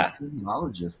 He's Yeah. a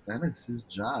symbologist. That is his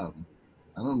job.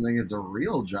 I don't think it's a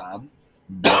real job.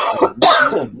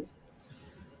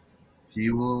 He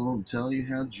will tell you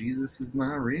how Jesus is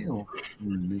not real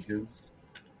because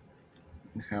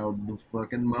how the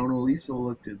fucking Mona Lisa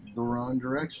looked at the wrong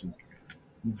direction.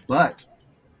 But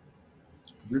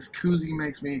this koozie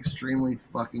makes me extremely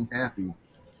fucking happy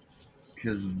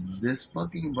because this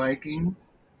fucking Viking,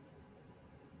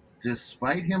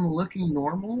 despite him looking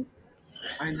normal,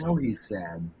 I know he's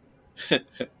sad.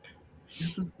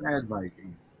 This is sad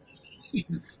Viking.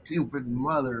 You stupid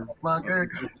motherfucker.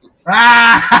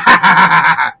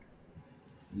 Ah!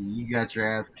 You got your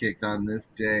ass kicked on this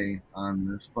day, on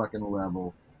this fucking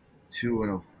level, to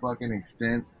a fucking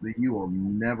extent that you will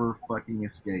never fucking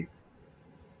escape.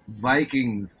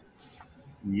 Vikings,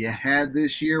 you had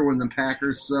this year when the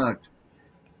Packers sucked,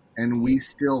 and we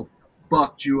still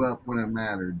fucked you up when it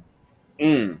mattered.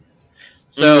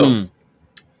 So,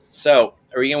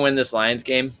 are we gonna win this Lions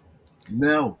game?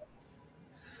 No.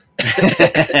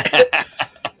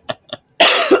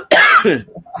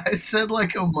 I said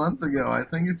like a month ago, I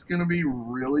think it's going to be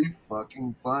really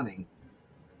fucking funny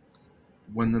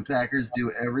when the Packers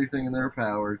do everything in their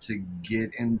power to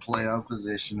get in playoff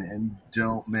position and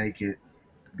don't make it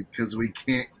because we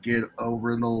can't get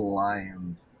over the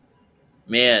Lions.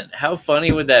 Man, how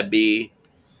funny would that be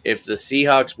if the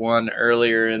Seahawks won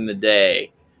earlier in the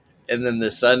day and then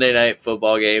the Sunday night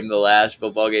football game, the last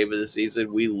football game of the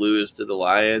season, we lose to the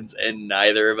Lions and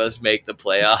neither of us make the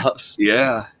playoffs?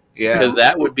 Yeah. Because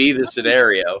that would be the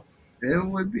scenario. It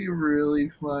would be really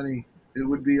funny. It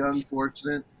would be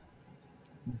unfortunate.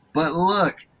 But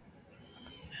look,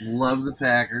 love the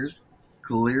Packers.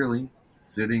 Clearly,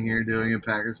 sitting here doing a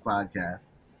Packers podcast.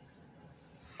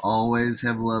 Always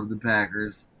have loved the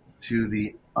Packers to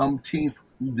the umpteenth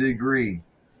degree.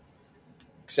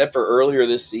 Except for earlier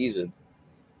this season.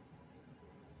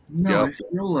 No, I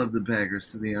still love the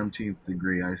Packers to the umpteenth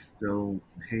degree. I still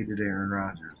hated Aaron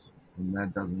Rodgers, and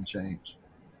that doesn't change.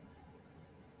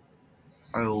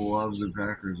 I love the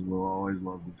Packers. Will always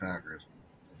love the Packers.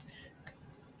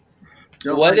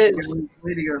 Don't What like is-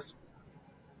 Lady goes,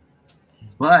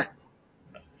 but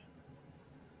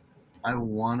I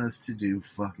want us to do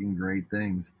fucking great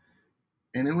things.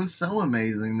 And it was so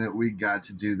amazing that we got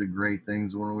to do the great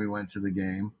things when we went to the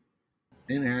game.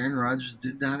 And Aaron Rodgers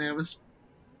did not have a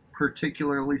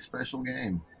particularly special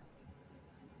game.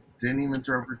 Didn't even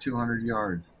throw for 200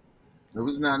 yards. It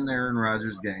was not an Aaron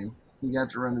Rodgers game. He got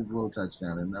to run his little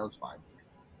touchdown, and that was fine.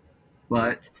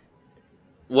 But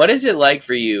what is it like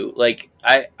for you? Like,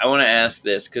 I want to ask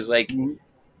this because, like,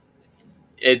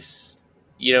 it's,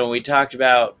 you know, we talked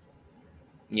about,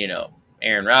 you know,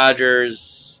 Aaron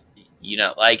Rodgers, you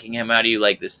not liking him. How do you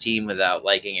like this team without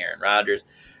liking Aaron Rodgers?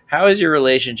 How has your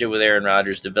relationship with Aaron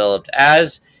Rodgers developed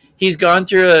as he's gone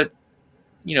through a,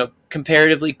 you know,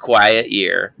 comparatively quiet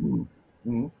year?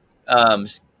 Mm-hmm.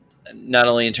 Not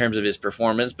only in terms of his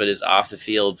performance, but his off the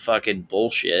field fucking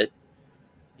bullshit.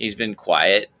 He's been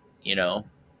quiet, you know.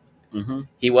 Mm-hmm.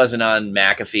 He wasn't on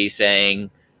McAfee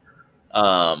saying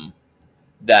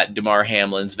that DeMar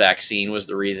Hamlin's vaccine was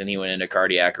the reason he went into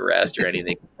cardiac arrest or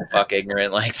anything fuck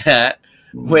ignorant like that,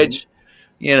 which,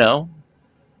 you know,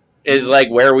 is like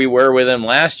where we were with him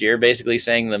last year, basically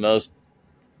saying the most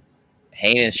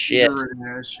heinous shit.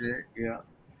 Yeah.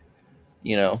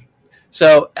 You know.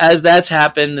 So as that's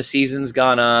happened, the season's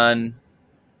gone on.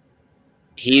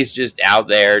 He's just out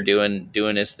there doing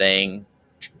his thing,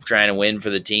 trying to win for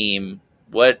the team.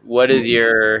 What is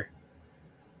your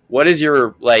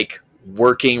like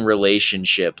working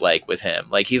relationship like with him?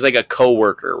 Like, he's like a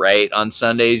coworker, right? On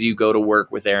Sundays you go to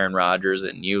work with Aaron Rodgers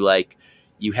and you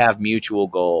have mutual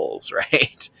goals,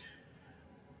 right?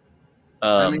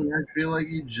 I mean, I feel like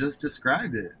you just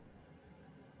described it.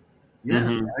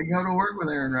 Yeah, I go to work with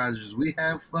Aaron Rodgers. We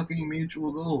have fucking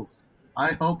mutual goals.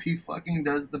 I hope he fucking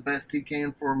does the best he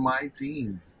can for my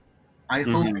team. I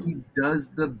hope he does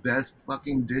the best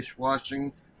fucking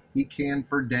dishwashing he can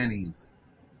for Denny's.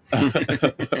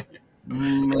 Damn,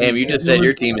 you just said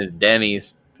your team is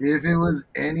Denny's. If it was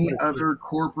any other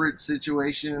corporate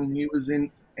situation and he was in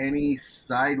any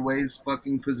sideways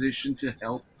fucking position to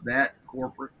help that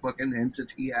corporate fucking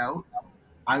entity out,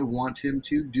 I want him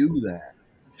to do that.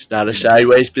 It's not a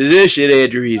sideways position,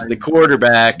 Andrew. He's the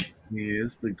quarterback. He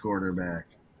is the quarterback.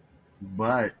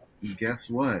 But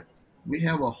guess what? We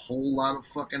have a whole lot of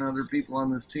fucking other people on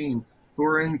this team who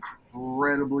are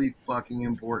incredibly fucking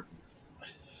important.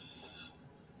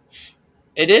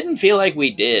 It didn't feel like we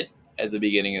did at the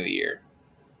beginning of the year.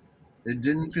 It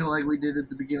didn't feel like we did at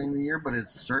the beginning of the year, but it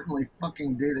certainly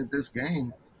fucking did at this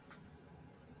game.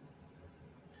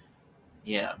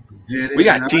 Yeah. Did it We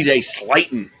got not? TJ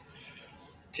Slayton.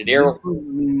 Tadero. This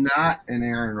was not an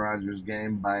Aaron Rodgers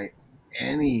game by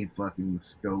any fucking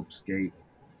scope.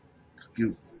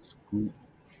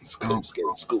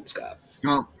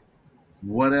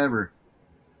 Whatever.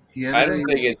 He had I don't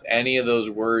think it's any of those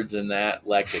words in that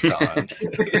lexicon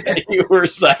that you were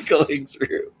cycling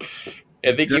through.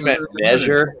 I think you meant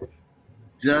measure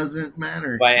Doesn't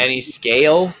matter. by any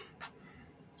scale.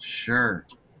 Sure.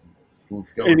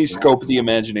 Let's go. Any with that. scope of the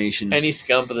imagination. Any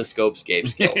scump of the scopescape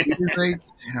scale. He is a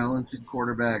talented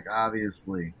quarterback,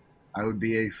 obviously. I would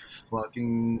be a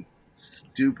fucking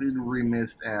stupid,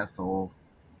 remiss asshole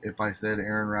if I said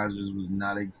Aaron Rodgers was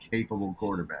not a capable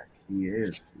quarterback. He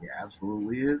is. He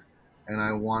absolutely is. And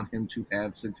I want him to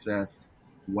have success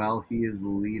while he is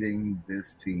leading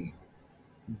this team.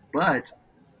 But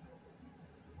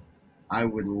I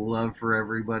would love for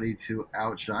everybody to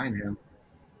outshine him.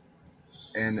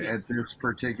 And at this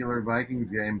particular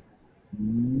Vikings game,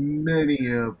 many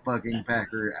a fucking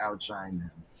Packer outshined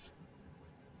him.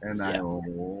 And I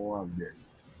loved it.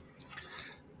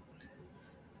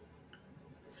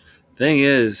 Thing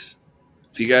is,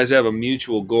 if you guys have a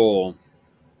mutual goal,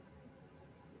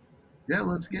 Yeah,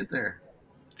 let's get there.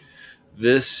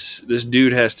 this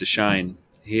dude has to shine.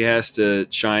 He has to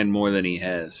shine more than he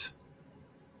has.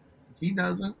 He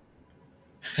doesn't.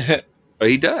 But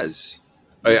he does.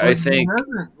 I But he think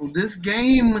doesn't. This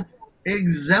game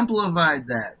exemplified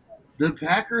that. The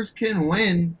Packers can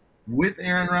win with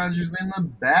Aaron Rodgers in the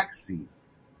backseat.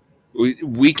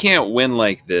 we can't win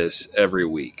like this every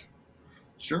week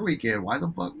Sure we can. Why the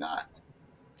fuck not?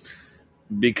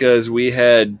 because we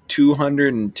had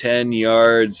 210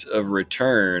 yards of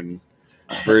return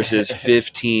versus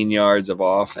 15 yards of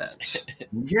offense.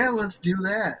 Yeah, let's do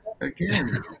that again.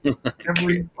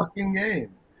 Every fucking game.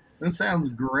 That sounds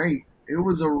great. It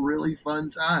was a really fun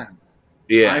time.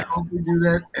 I Yeah. hope we do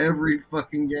that every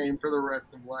fucking game for the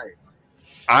rest of life.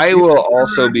 I will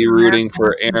also be rooting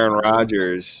for Aaron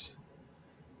Rodgers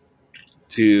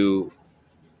to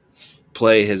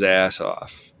play his ass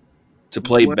off, to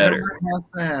play Whatever better. has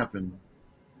to happen.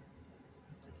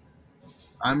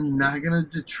 I'm not going to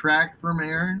detract from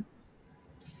Aaron.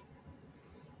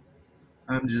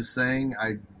 I'm just saying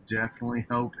I definitely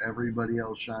hope everybody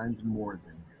else shines more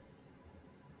than him.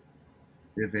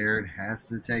 If Aaron has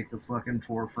to take the fucking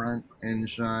forefront and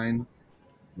shine,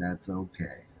 that's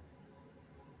okay.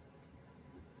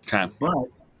 Okay.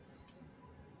 But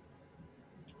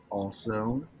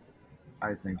also,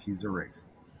 I think he's a racist.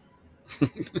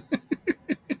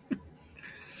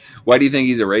 Why do you think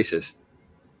he's a racist?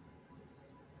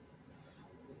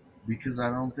 Because I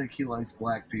don't think he likes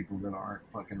black people that aren't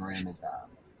fucking Randall Cobb.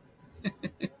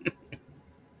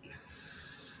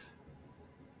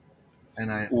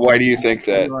 And Why do you think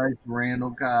He that? likes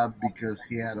Randall Cobb because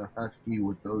he had a husky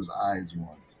with those eyes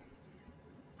once.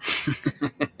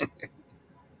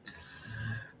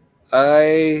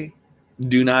 I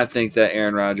do not think that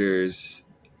Aaron Rodgers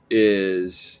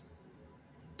is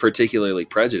particularly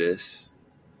prejudiced.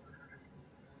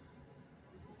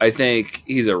 I think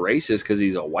he's a racist because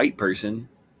he's a white person.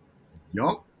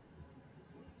 Yup.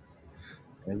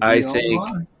 I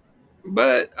think-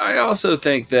 But I also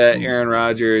think that Aaron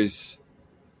Rodgers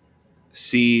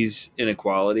sees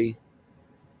inequality.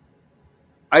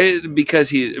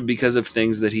 Because of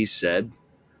things that he said.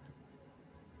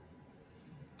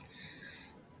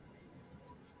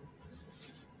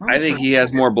 I think he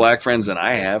has more black friends than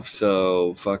I have,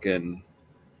 so fucking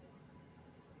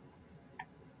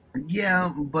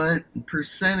Yeah, but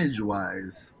percentage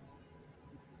wise,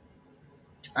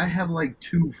 I have like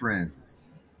 2 friends.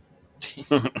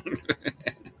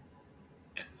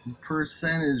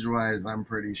 Percentage wise, I'm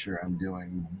pretty sure I'm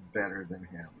doing better than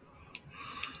him.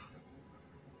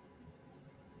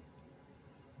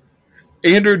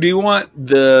 Andrew, do you want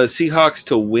the Seahawks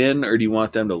to win or do you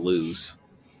want them to lose?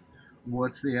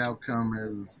 What's the outcome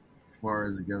as far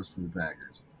as it goes to the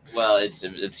Packers? Well, it's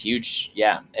huge.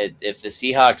 Yeah, if the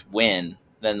Seahawks win,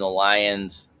 then the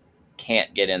Lions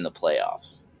can't get in the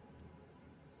playoffs.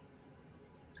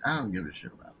 I don't give a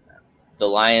shit about that. The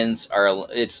Lions are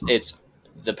it's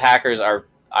the Packers are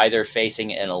either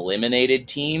facing an eliminated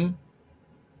team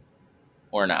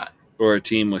or not. Or a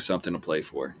team with something to play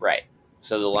for? Right.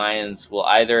 So the Lions will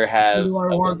either have Do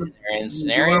I a want the- vegetarian Do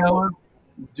scenario.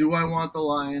 I want the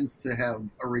Lions to have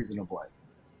a reason to play?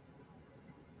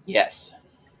 Yes.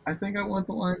 I think I want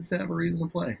the Lions to have a reason to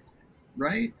play,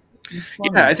 right? It's fun.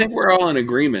 Yeah, I think we're all in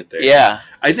agreement there. Yeah.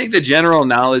 I think the general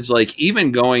knowledge, like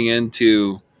even going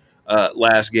into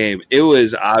last game, it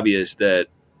was obvious that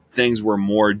things were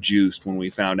more juiced when we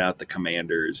found out the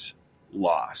Commanders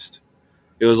lost.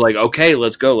 It was like, okay,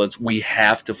 let's go. We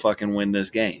have to fucking win this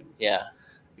game. Yeah.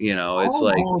 You know, it's All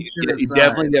like bullshit you aside.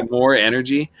 definitely get more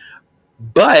energy.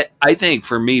 But I think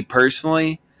for me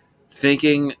personally,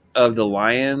 thinking of the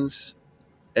Lions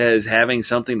as having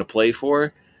something to play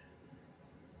for,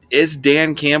 it's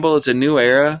Dan Campbell. It's a new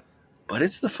era, but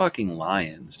it's the fucking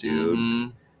Lions, dude.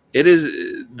 Mhm. It is.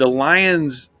 The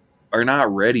Lions are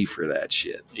not ready for that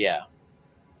shit. Yeah.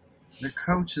 The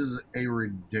coach is a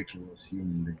ridiculous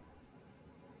human being.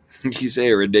 You say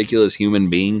a ridiculous human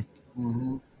being?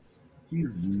 Mm-hmm.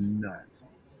 He's nuts.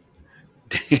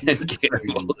 Dan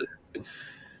Campbell.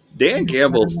 Dan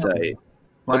Campbell's tight.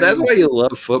 But that's Fighting- why you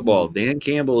love football. Dan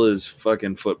Campbell is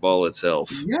fucking football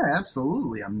itself. Yeah,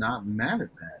 absolutely. I'm not mad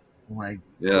at that. Like,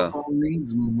 Yeah. football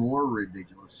needs more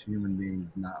ridiculous human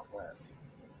beings, not less,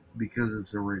 because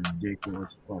it's a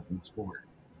ridiculous fucking sport.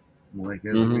 Like,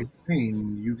 as Mhm. we've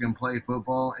seen, you can play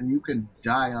football and you can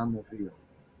die on the field.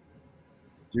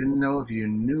 Didn't know if you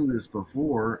knew this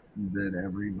before, that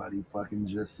everybody fucking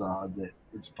just saw that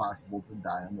it's possible to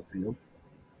die on the field.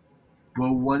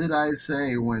 But what did I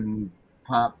say when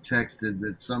Pop texted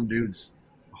that some dude's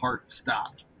heart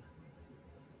stopped?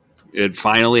 It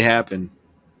finally happened.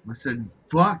 I said,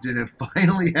 fuck, did it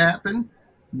finally happen?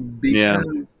 Yeah.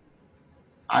 Because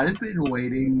I've been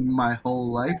waiting my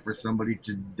whole life for somebody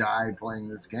to die playing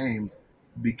this game,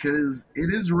 because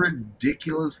it is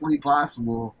ridiculously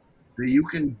possible that you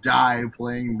can die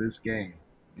playing this game.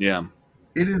 Yeah.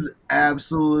 It is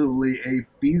absolutely a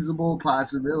feasible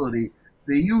possibility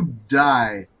that you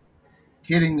die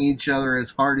hitting each other as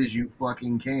hard as you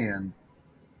fucking can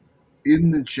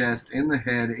in the chest, in the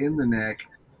head, in the neck.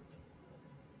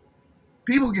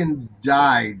 People can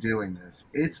die doing this.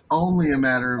 It's only a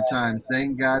matter of time.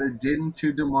 Thank God it didn't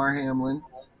to DeMar Hamlin.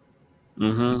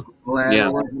 Mm-hmm. Glad Yeah.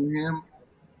 it wasn't him.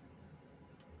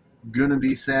 Gonna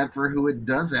be sad for who it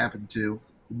does happen to.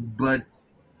 But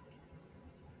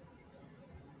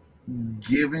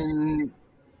given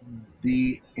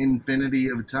the infinity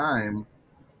of time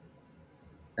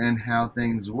and how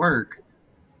things work,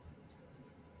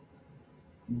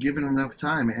 given enough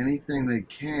time, anything that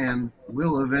can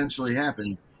will eventually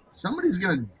happen. Somebody's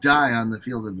going to die on the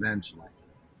field eventually.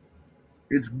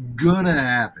 It's going to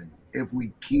happen if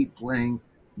we keep playing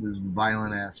this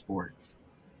violent ass sport.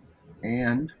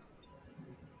 And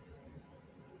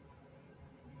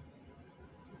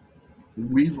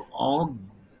we've all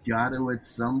got to, at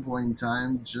some point in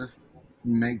time, just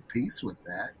make peace with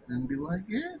that and be like,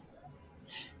 yeah.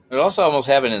 It also almost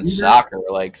happened in Yeah. soccer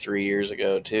like 3 years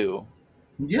ago too.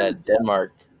 Yeah, That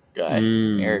Denmark guy,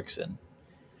 Mm. Ericsson.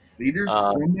 either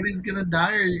Um, somebody's going to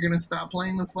die or you're going to stop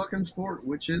playing the fucking sport.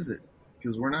 Which is it?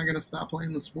 Because we're not going to stop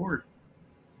playing the sport.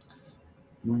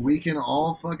 We can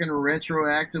all fucking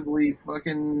retroactively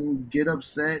fucking get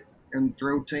upset and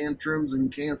throw tantrums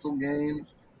and cancel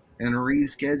games and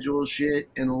reschedule shit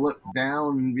and look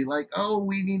down and be like, oh,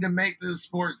 we need to make this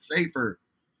sport safer.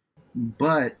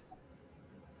 But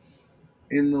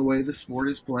in the way the sport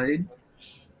is played,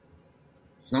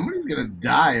 somebody's going to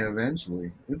die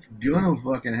eventually. It's going to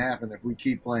fucking happen if we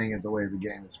keep playing it the way the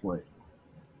game is played.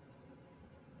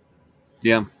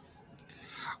 Yeah.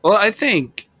 Well, I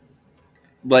think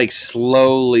like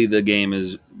slowly the game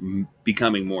is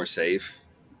becoming more safe.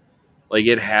 Like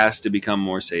it has to become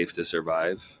more safe to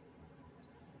survive,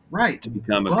 Right. to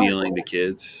become But appealing to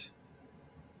kids.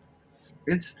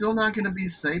 it's still not going to be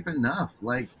safe enough.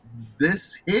 Like,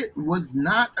 this hit was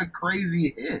not a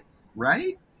crazy hit,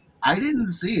 right? I didn't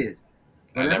see it.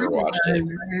 I never everything watched it.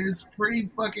 It's pretty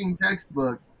fucking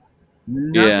textbook.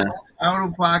 Nothing out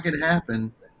of pocket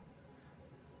happened.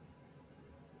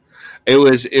 It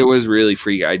was really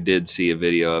freaky. I did see a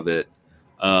video of it.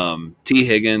 T.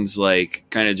 Higgins like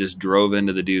kind of just drove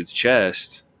into the dude's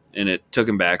chest, and it took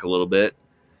him back a little bit.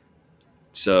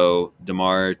 So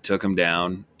DeMar took him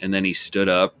down, and then he stood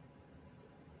up.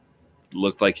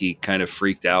 Looked like he kind of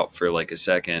freaked out for like a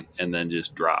second, and then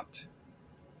just dropped.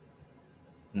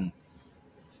 Hmm.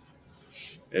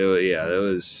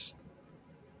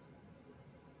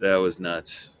 That was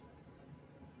nuts.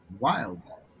 Wild,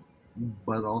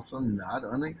 but also not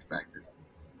unexpected.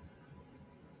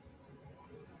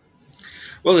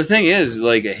 Well, the thing is,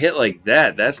 like a hit like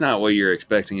that, that's not what you're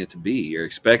expecting it to be. You're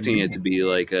expecting it to be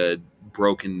like a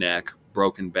broken neck,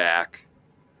 broken back.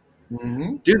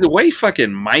 Mm-hmm. Dude, the way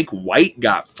fucking Mike White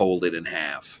got folded in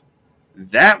half,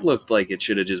 that looked like it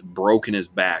should have just broken his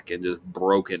back and just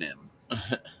broken him.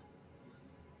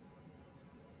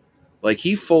 Like,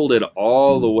 he folded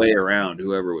all the way around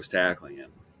whoever was tackling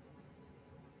him.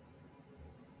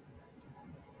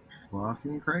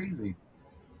 Fucking crazy.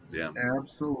 Yeah.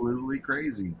 Absolutely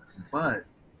crazy. But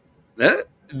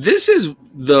This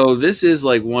is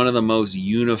like one of the most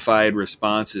unified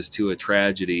responses to a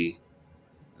tragedy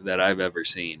that I've ever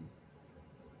seen.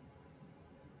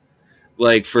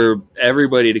 Like, for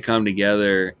everybody to come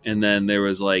together, and then there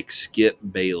was like Skip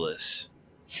Bayless,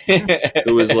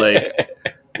 who was like,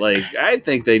 I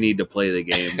think they need to play the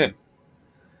game,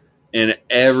 and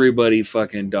everybody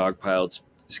fucking dogpiled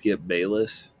Skip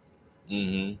Bayless.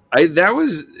 Mm-hmm.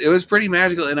 It was pretty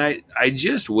magical, and I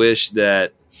just wish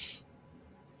that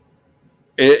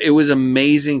it was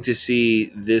amazing to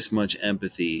see this much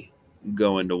empathy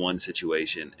go into one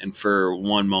situation, and for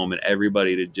one moment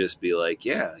everybody to just be like,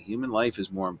 yeah, human life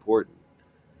is more important.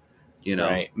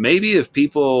 Right. Maybe if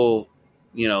people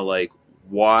like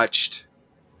watched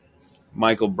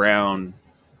Michael Brown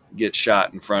get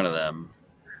shot in front of them,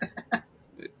 it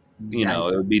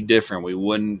would be different. We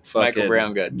wouldn't fucking Michael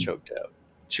Brown got choked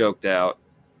out.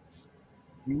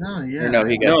 no, yeah. Or no,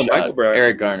 he got shot. Michael Brown,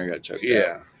 Eric Garner got choked out.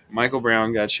 Yeah, Michael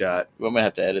Brown got shot. We might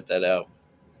have to edit that out.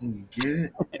 Get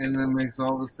it? And that makes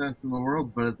all the sense in the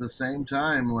world. But at the same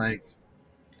time, like,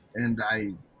 and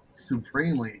I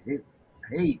supremely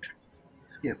hate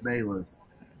Skip Bayless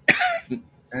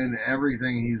and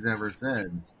everything he's ever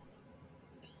said.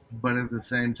 But at the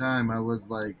same time, I was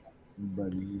like,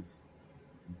 but he's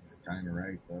kind of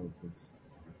right, though, because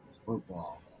this is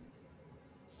football.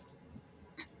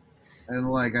 And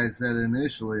like I said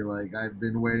initially, like, I've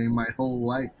been waiting my whole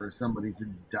life for somebody to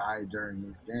die during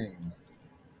this game.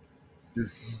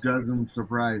 This doesn't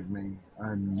surprise me.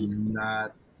 I'm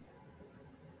not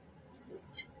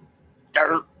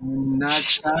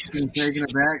shocked and taken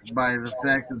aback by the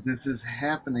fact that this is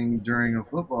happening during a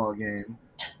football game.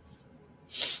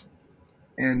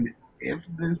 And if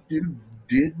this dude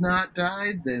did not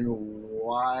die, then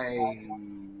why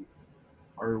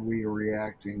are we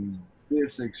reacting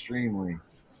this extremely?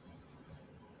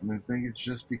 And I think it's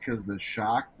just because the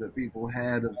shock that people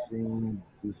had of seeing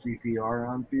the CPR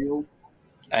on field.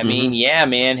 I mean, yeah,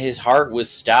 man, his heart was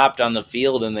stopped on the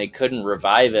field and they couldn't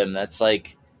revive him. That's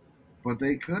like... But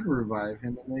they could revive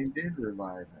him, and they did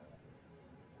revive him.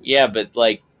 Yeah, but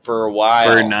like for a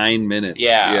while. For 9 minutes.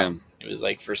 Yeah. It was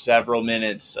like for several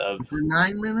minutes of... For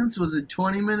 9 minutes? Was it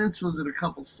 20 minutes? Was it a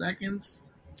couple seconds?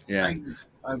 Yeah.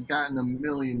 I've gotten a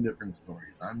million different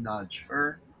stories. I'm not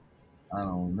sure. I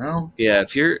don't know. Yeah,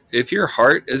 if your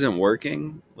heart isn't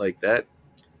working like that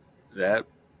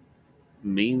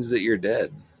means that you're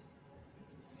dead.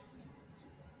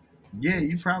 Yeah,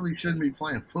 you probably shouldn't be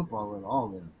playing football at all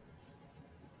then.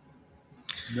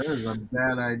 That is a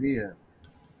bad idea.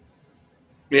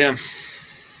 Yeah.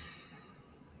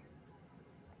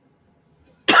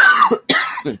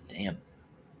 Damn.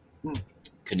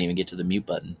 Couldn't even get to the mute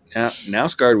button. Now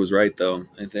Scarred was right, though.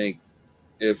 I think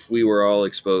if we were all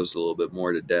exposed a little bit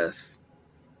more to death,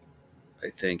 I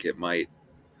think it might...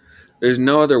 There's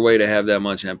no other way to have that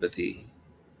much empathy.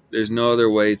 There's no other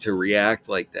way to react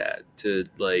like that, to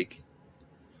like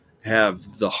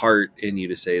have the heart in you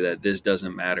to say that this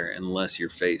doesn't matter unless you're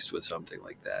faced with something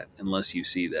like that, unless you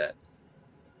see that.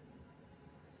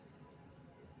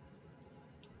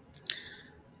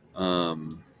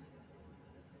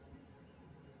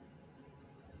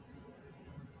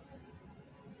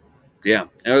 Yeah,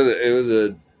 it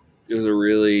was a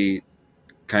really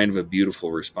kind of a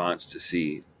beautiful response to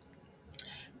see.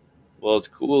 Well, it's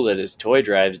cool that his toy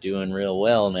drive's doing real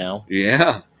well now.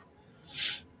 Yeah.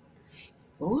 It's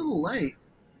a little late.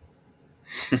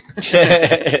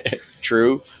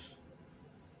 True.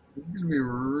 It's going to be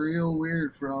real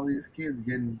weird for all these kids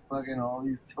getting fucking all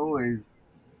these toys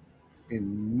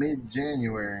in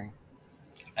mid-January.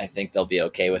 I think they'll be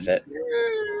okay with it.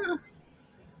 Yeah.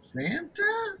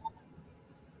 Santa?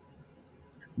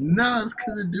 No, it's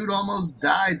because the dude almost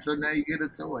died, so now you get a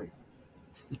toy.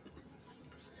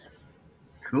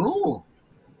 Cool.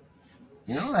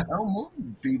 You know, the hell more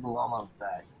people almost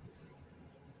died.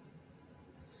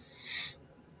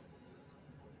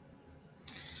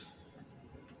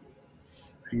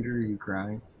 Peter, are you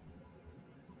crying?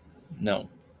 No.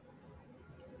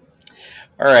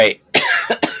 All right.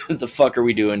 What the fuck are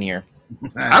we doing here?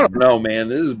 I don't know, man.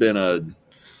 This has been a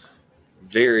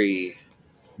very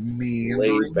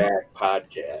laid back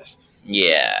podcast.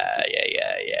 Yeah.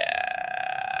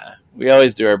 We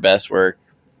always do our best work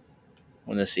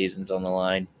when the season's on the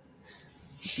line.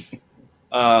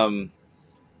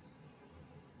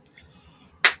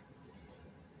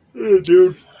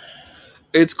 Dude,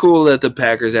 it's cool that the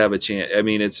Packers have a chance. I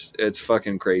mean, it's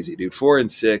fucking crazy, dude.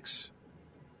 4-6.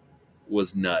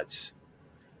 was nuts.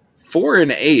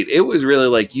 4-8, it was really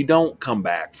like you don't come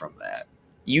back from that.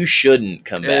 You shouldn't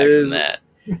come back from that.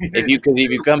 If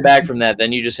you come back from that,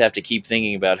 then you just have to keep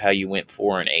thinking about how you went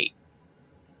 4-8.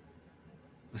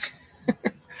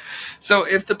 So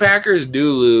if the Packers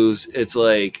do lose, it's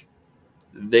like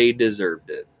they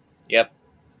deserved it. Yep.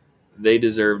 They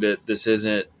deserved it.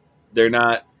 They're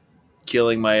not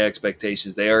killing my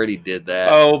expectations. They already did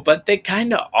that. Oh, but they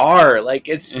kind of are. Like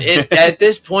at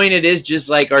this point, it is just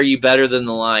like, are you better than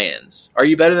the Lions? Are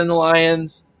you better than the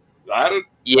Lions? I don't.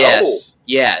 Yes.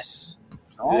 Yes.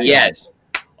 Always. Yes.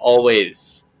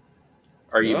 Always.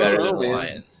 Are you No, better no, than the man.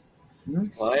 Lions?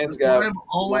 Lions That's got what I've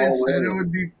always small said it wins.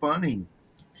 would be funny.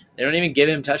 They don't even give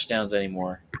him touchdowns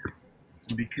anymore.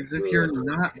 Because if you're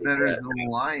not better than the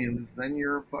Lions, then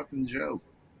you're a fucking joke.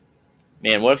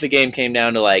 Man, what if the game came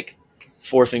down to like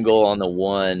 4th and goal on the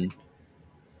 1,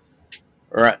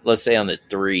 or let's say on the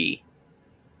 3,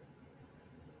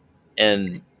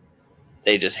 and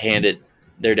they just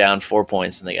they're down 4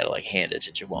 points and they got to like hand it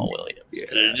to Jamal Williams.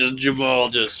 Yeah. Just Jamal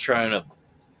just trying to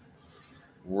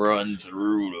run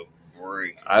through the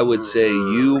break. I would say,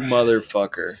 you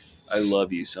motherfucker. I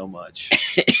love you so much.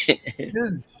 Yeah.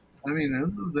 I mean,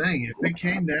 that's the thing. If it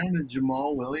came down to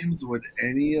Jamal Williams, would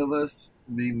any of us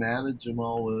be mad at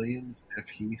Jamal Williams if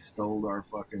he stole our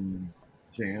fucking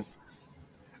chance?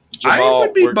 I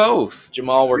would be both.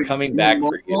 Jamal, we're coming back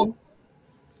for you.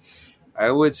 I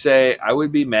would say I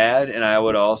would be mad, and I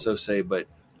would also say, but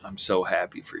I'm so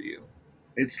happy for you.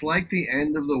 It's like the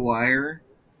end of The Wire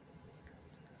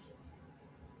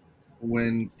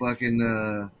when fucking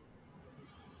the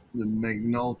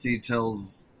McNulty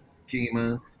tells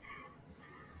Kima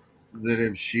that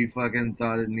if she fucking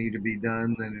thought it needed to be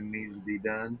done, then it needed to be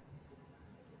done.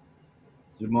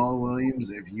 Jamal Williams,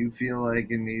 if you feel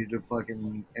like it needed to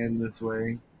fucking end this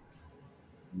way,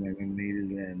 then it needed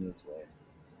to end this way.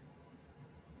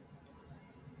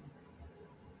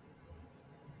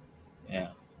 Yeah.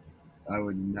 I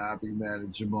would not be mad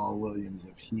at Jamal Williams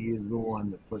if he is the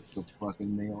one that puts the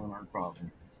fucking nail in our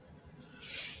coffin.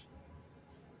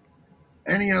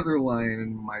 Any other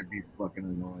Lion might be fucking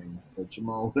annoying, but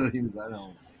Jamal Williams, I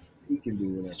don't. He can do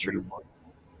whatever he wants.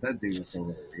 That dude is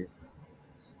hilarious.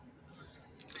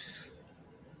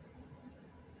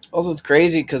 Also, it's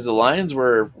crazy because the Lions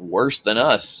were worse than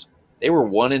us. They were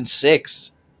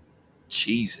 1-6.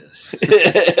 Jesus.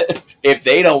 If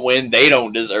they don't win, they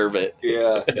don't deserve it.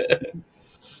 Yeah.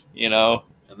 You know?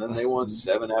 And then they won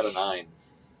 7 out of 9.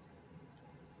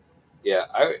 Yeah,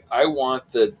 I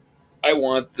want the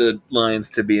Lions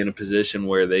to be in a position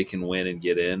where they can win and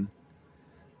get in,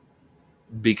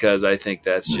 because I think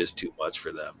that's just too much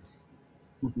for them.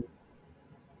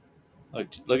 Look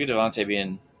at Devontae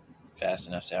being fast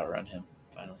enough to outrun him,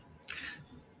 finally.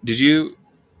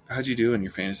 How'd you do in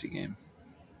your fantasy game?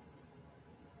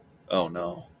 Oh,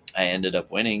 no. I ended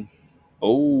up winning.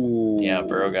 Oh. Yeah,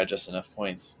 Burrow got just enough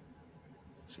points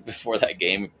before that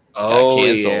game Oh, got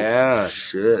canceled. yeah,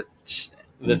 shit.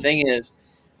 The thing is,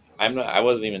 I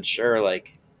wasn't even sure,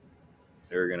 like,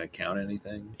 They were gonna count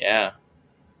anything? yeah.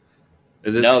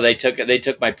 Is it? No, they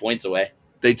took my points away.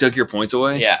 They took your points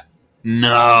away? Yeah.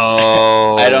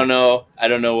 No. I don't know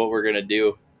what we're gonna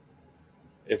do,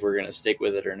 if we're gonna stick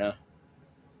with it or not.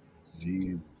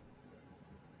 Jesus.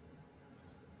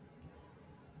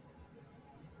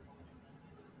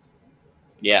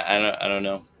 Yeah, I don't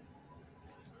know.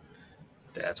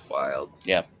 That's wild.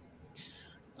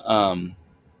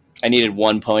 I needed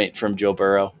 1 point from Joe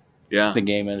Burrow. Yeah. The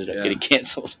game ended up Yeah. getting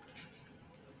canceled.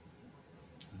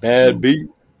 Bad beat.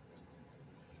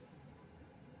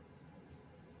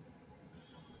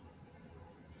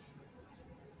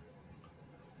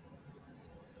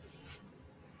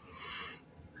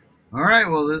 All right,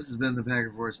 well, this has been the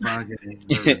Packer Force Podcast.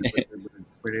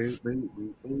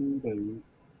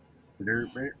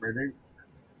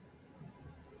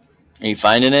 Are you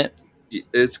finding it?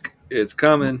 It's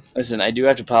coming. Listen, I do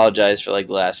have to apologize for like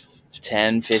the last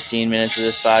 10, 15 minutes of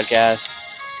this podcast.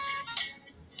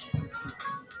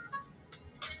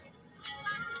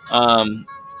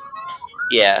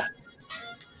 Yeah.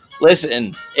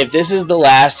 Listen, if this is the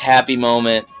last happy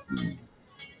moment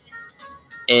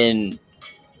in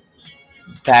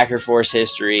Packer Force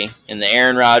history, in the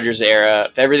Aaron Rodgers era,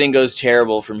 if everything goes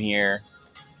terrible from here,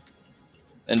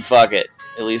 then fuck it.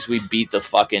 At least we beat the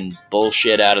fucking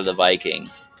bullshit out of the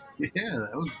Vikings. Yeah,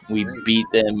 that was We great. beat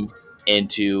them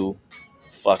into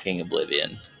fucking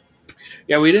oblivion.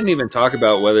 Yeah, we didn't even talk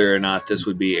about whether or not this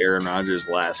would be Aaron Rodgers'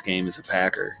 last game as a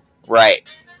Packer. Right.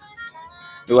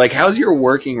 Like, how's your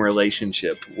working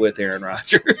relationship with Aaron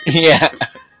Rodgers? Yeah.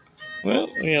 Well,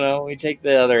 we take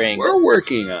the other angle. We're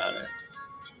working on it.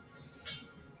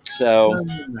 So,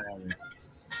 Doesn't matter.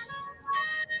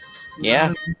 yeah,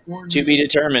 Not as important. to be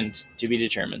determined. To be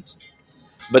determined.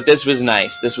 But this was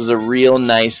nice. This was a real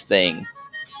nice thing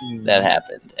that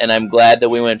happened, and I'm glad that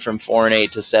we went from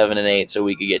 4-8 to 7-8, so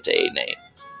we could get to 8-8.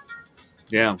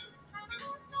 Yeah.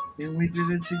 And we did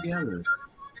it together.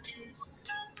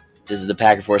 This is the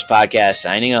Packer Force Podcast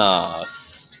signing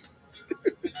off.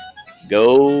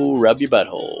 Go rub your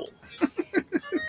butthole.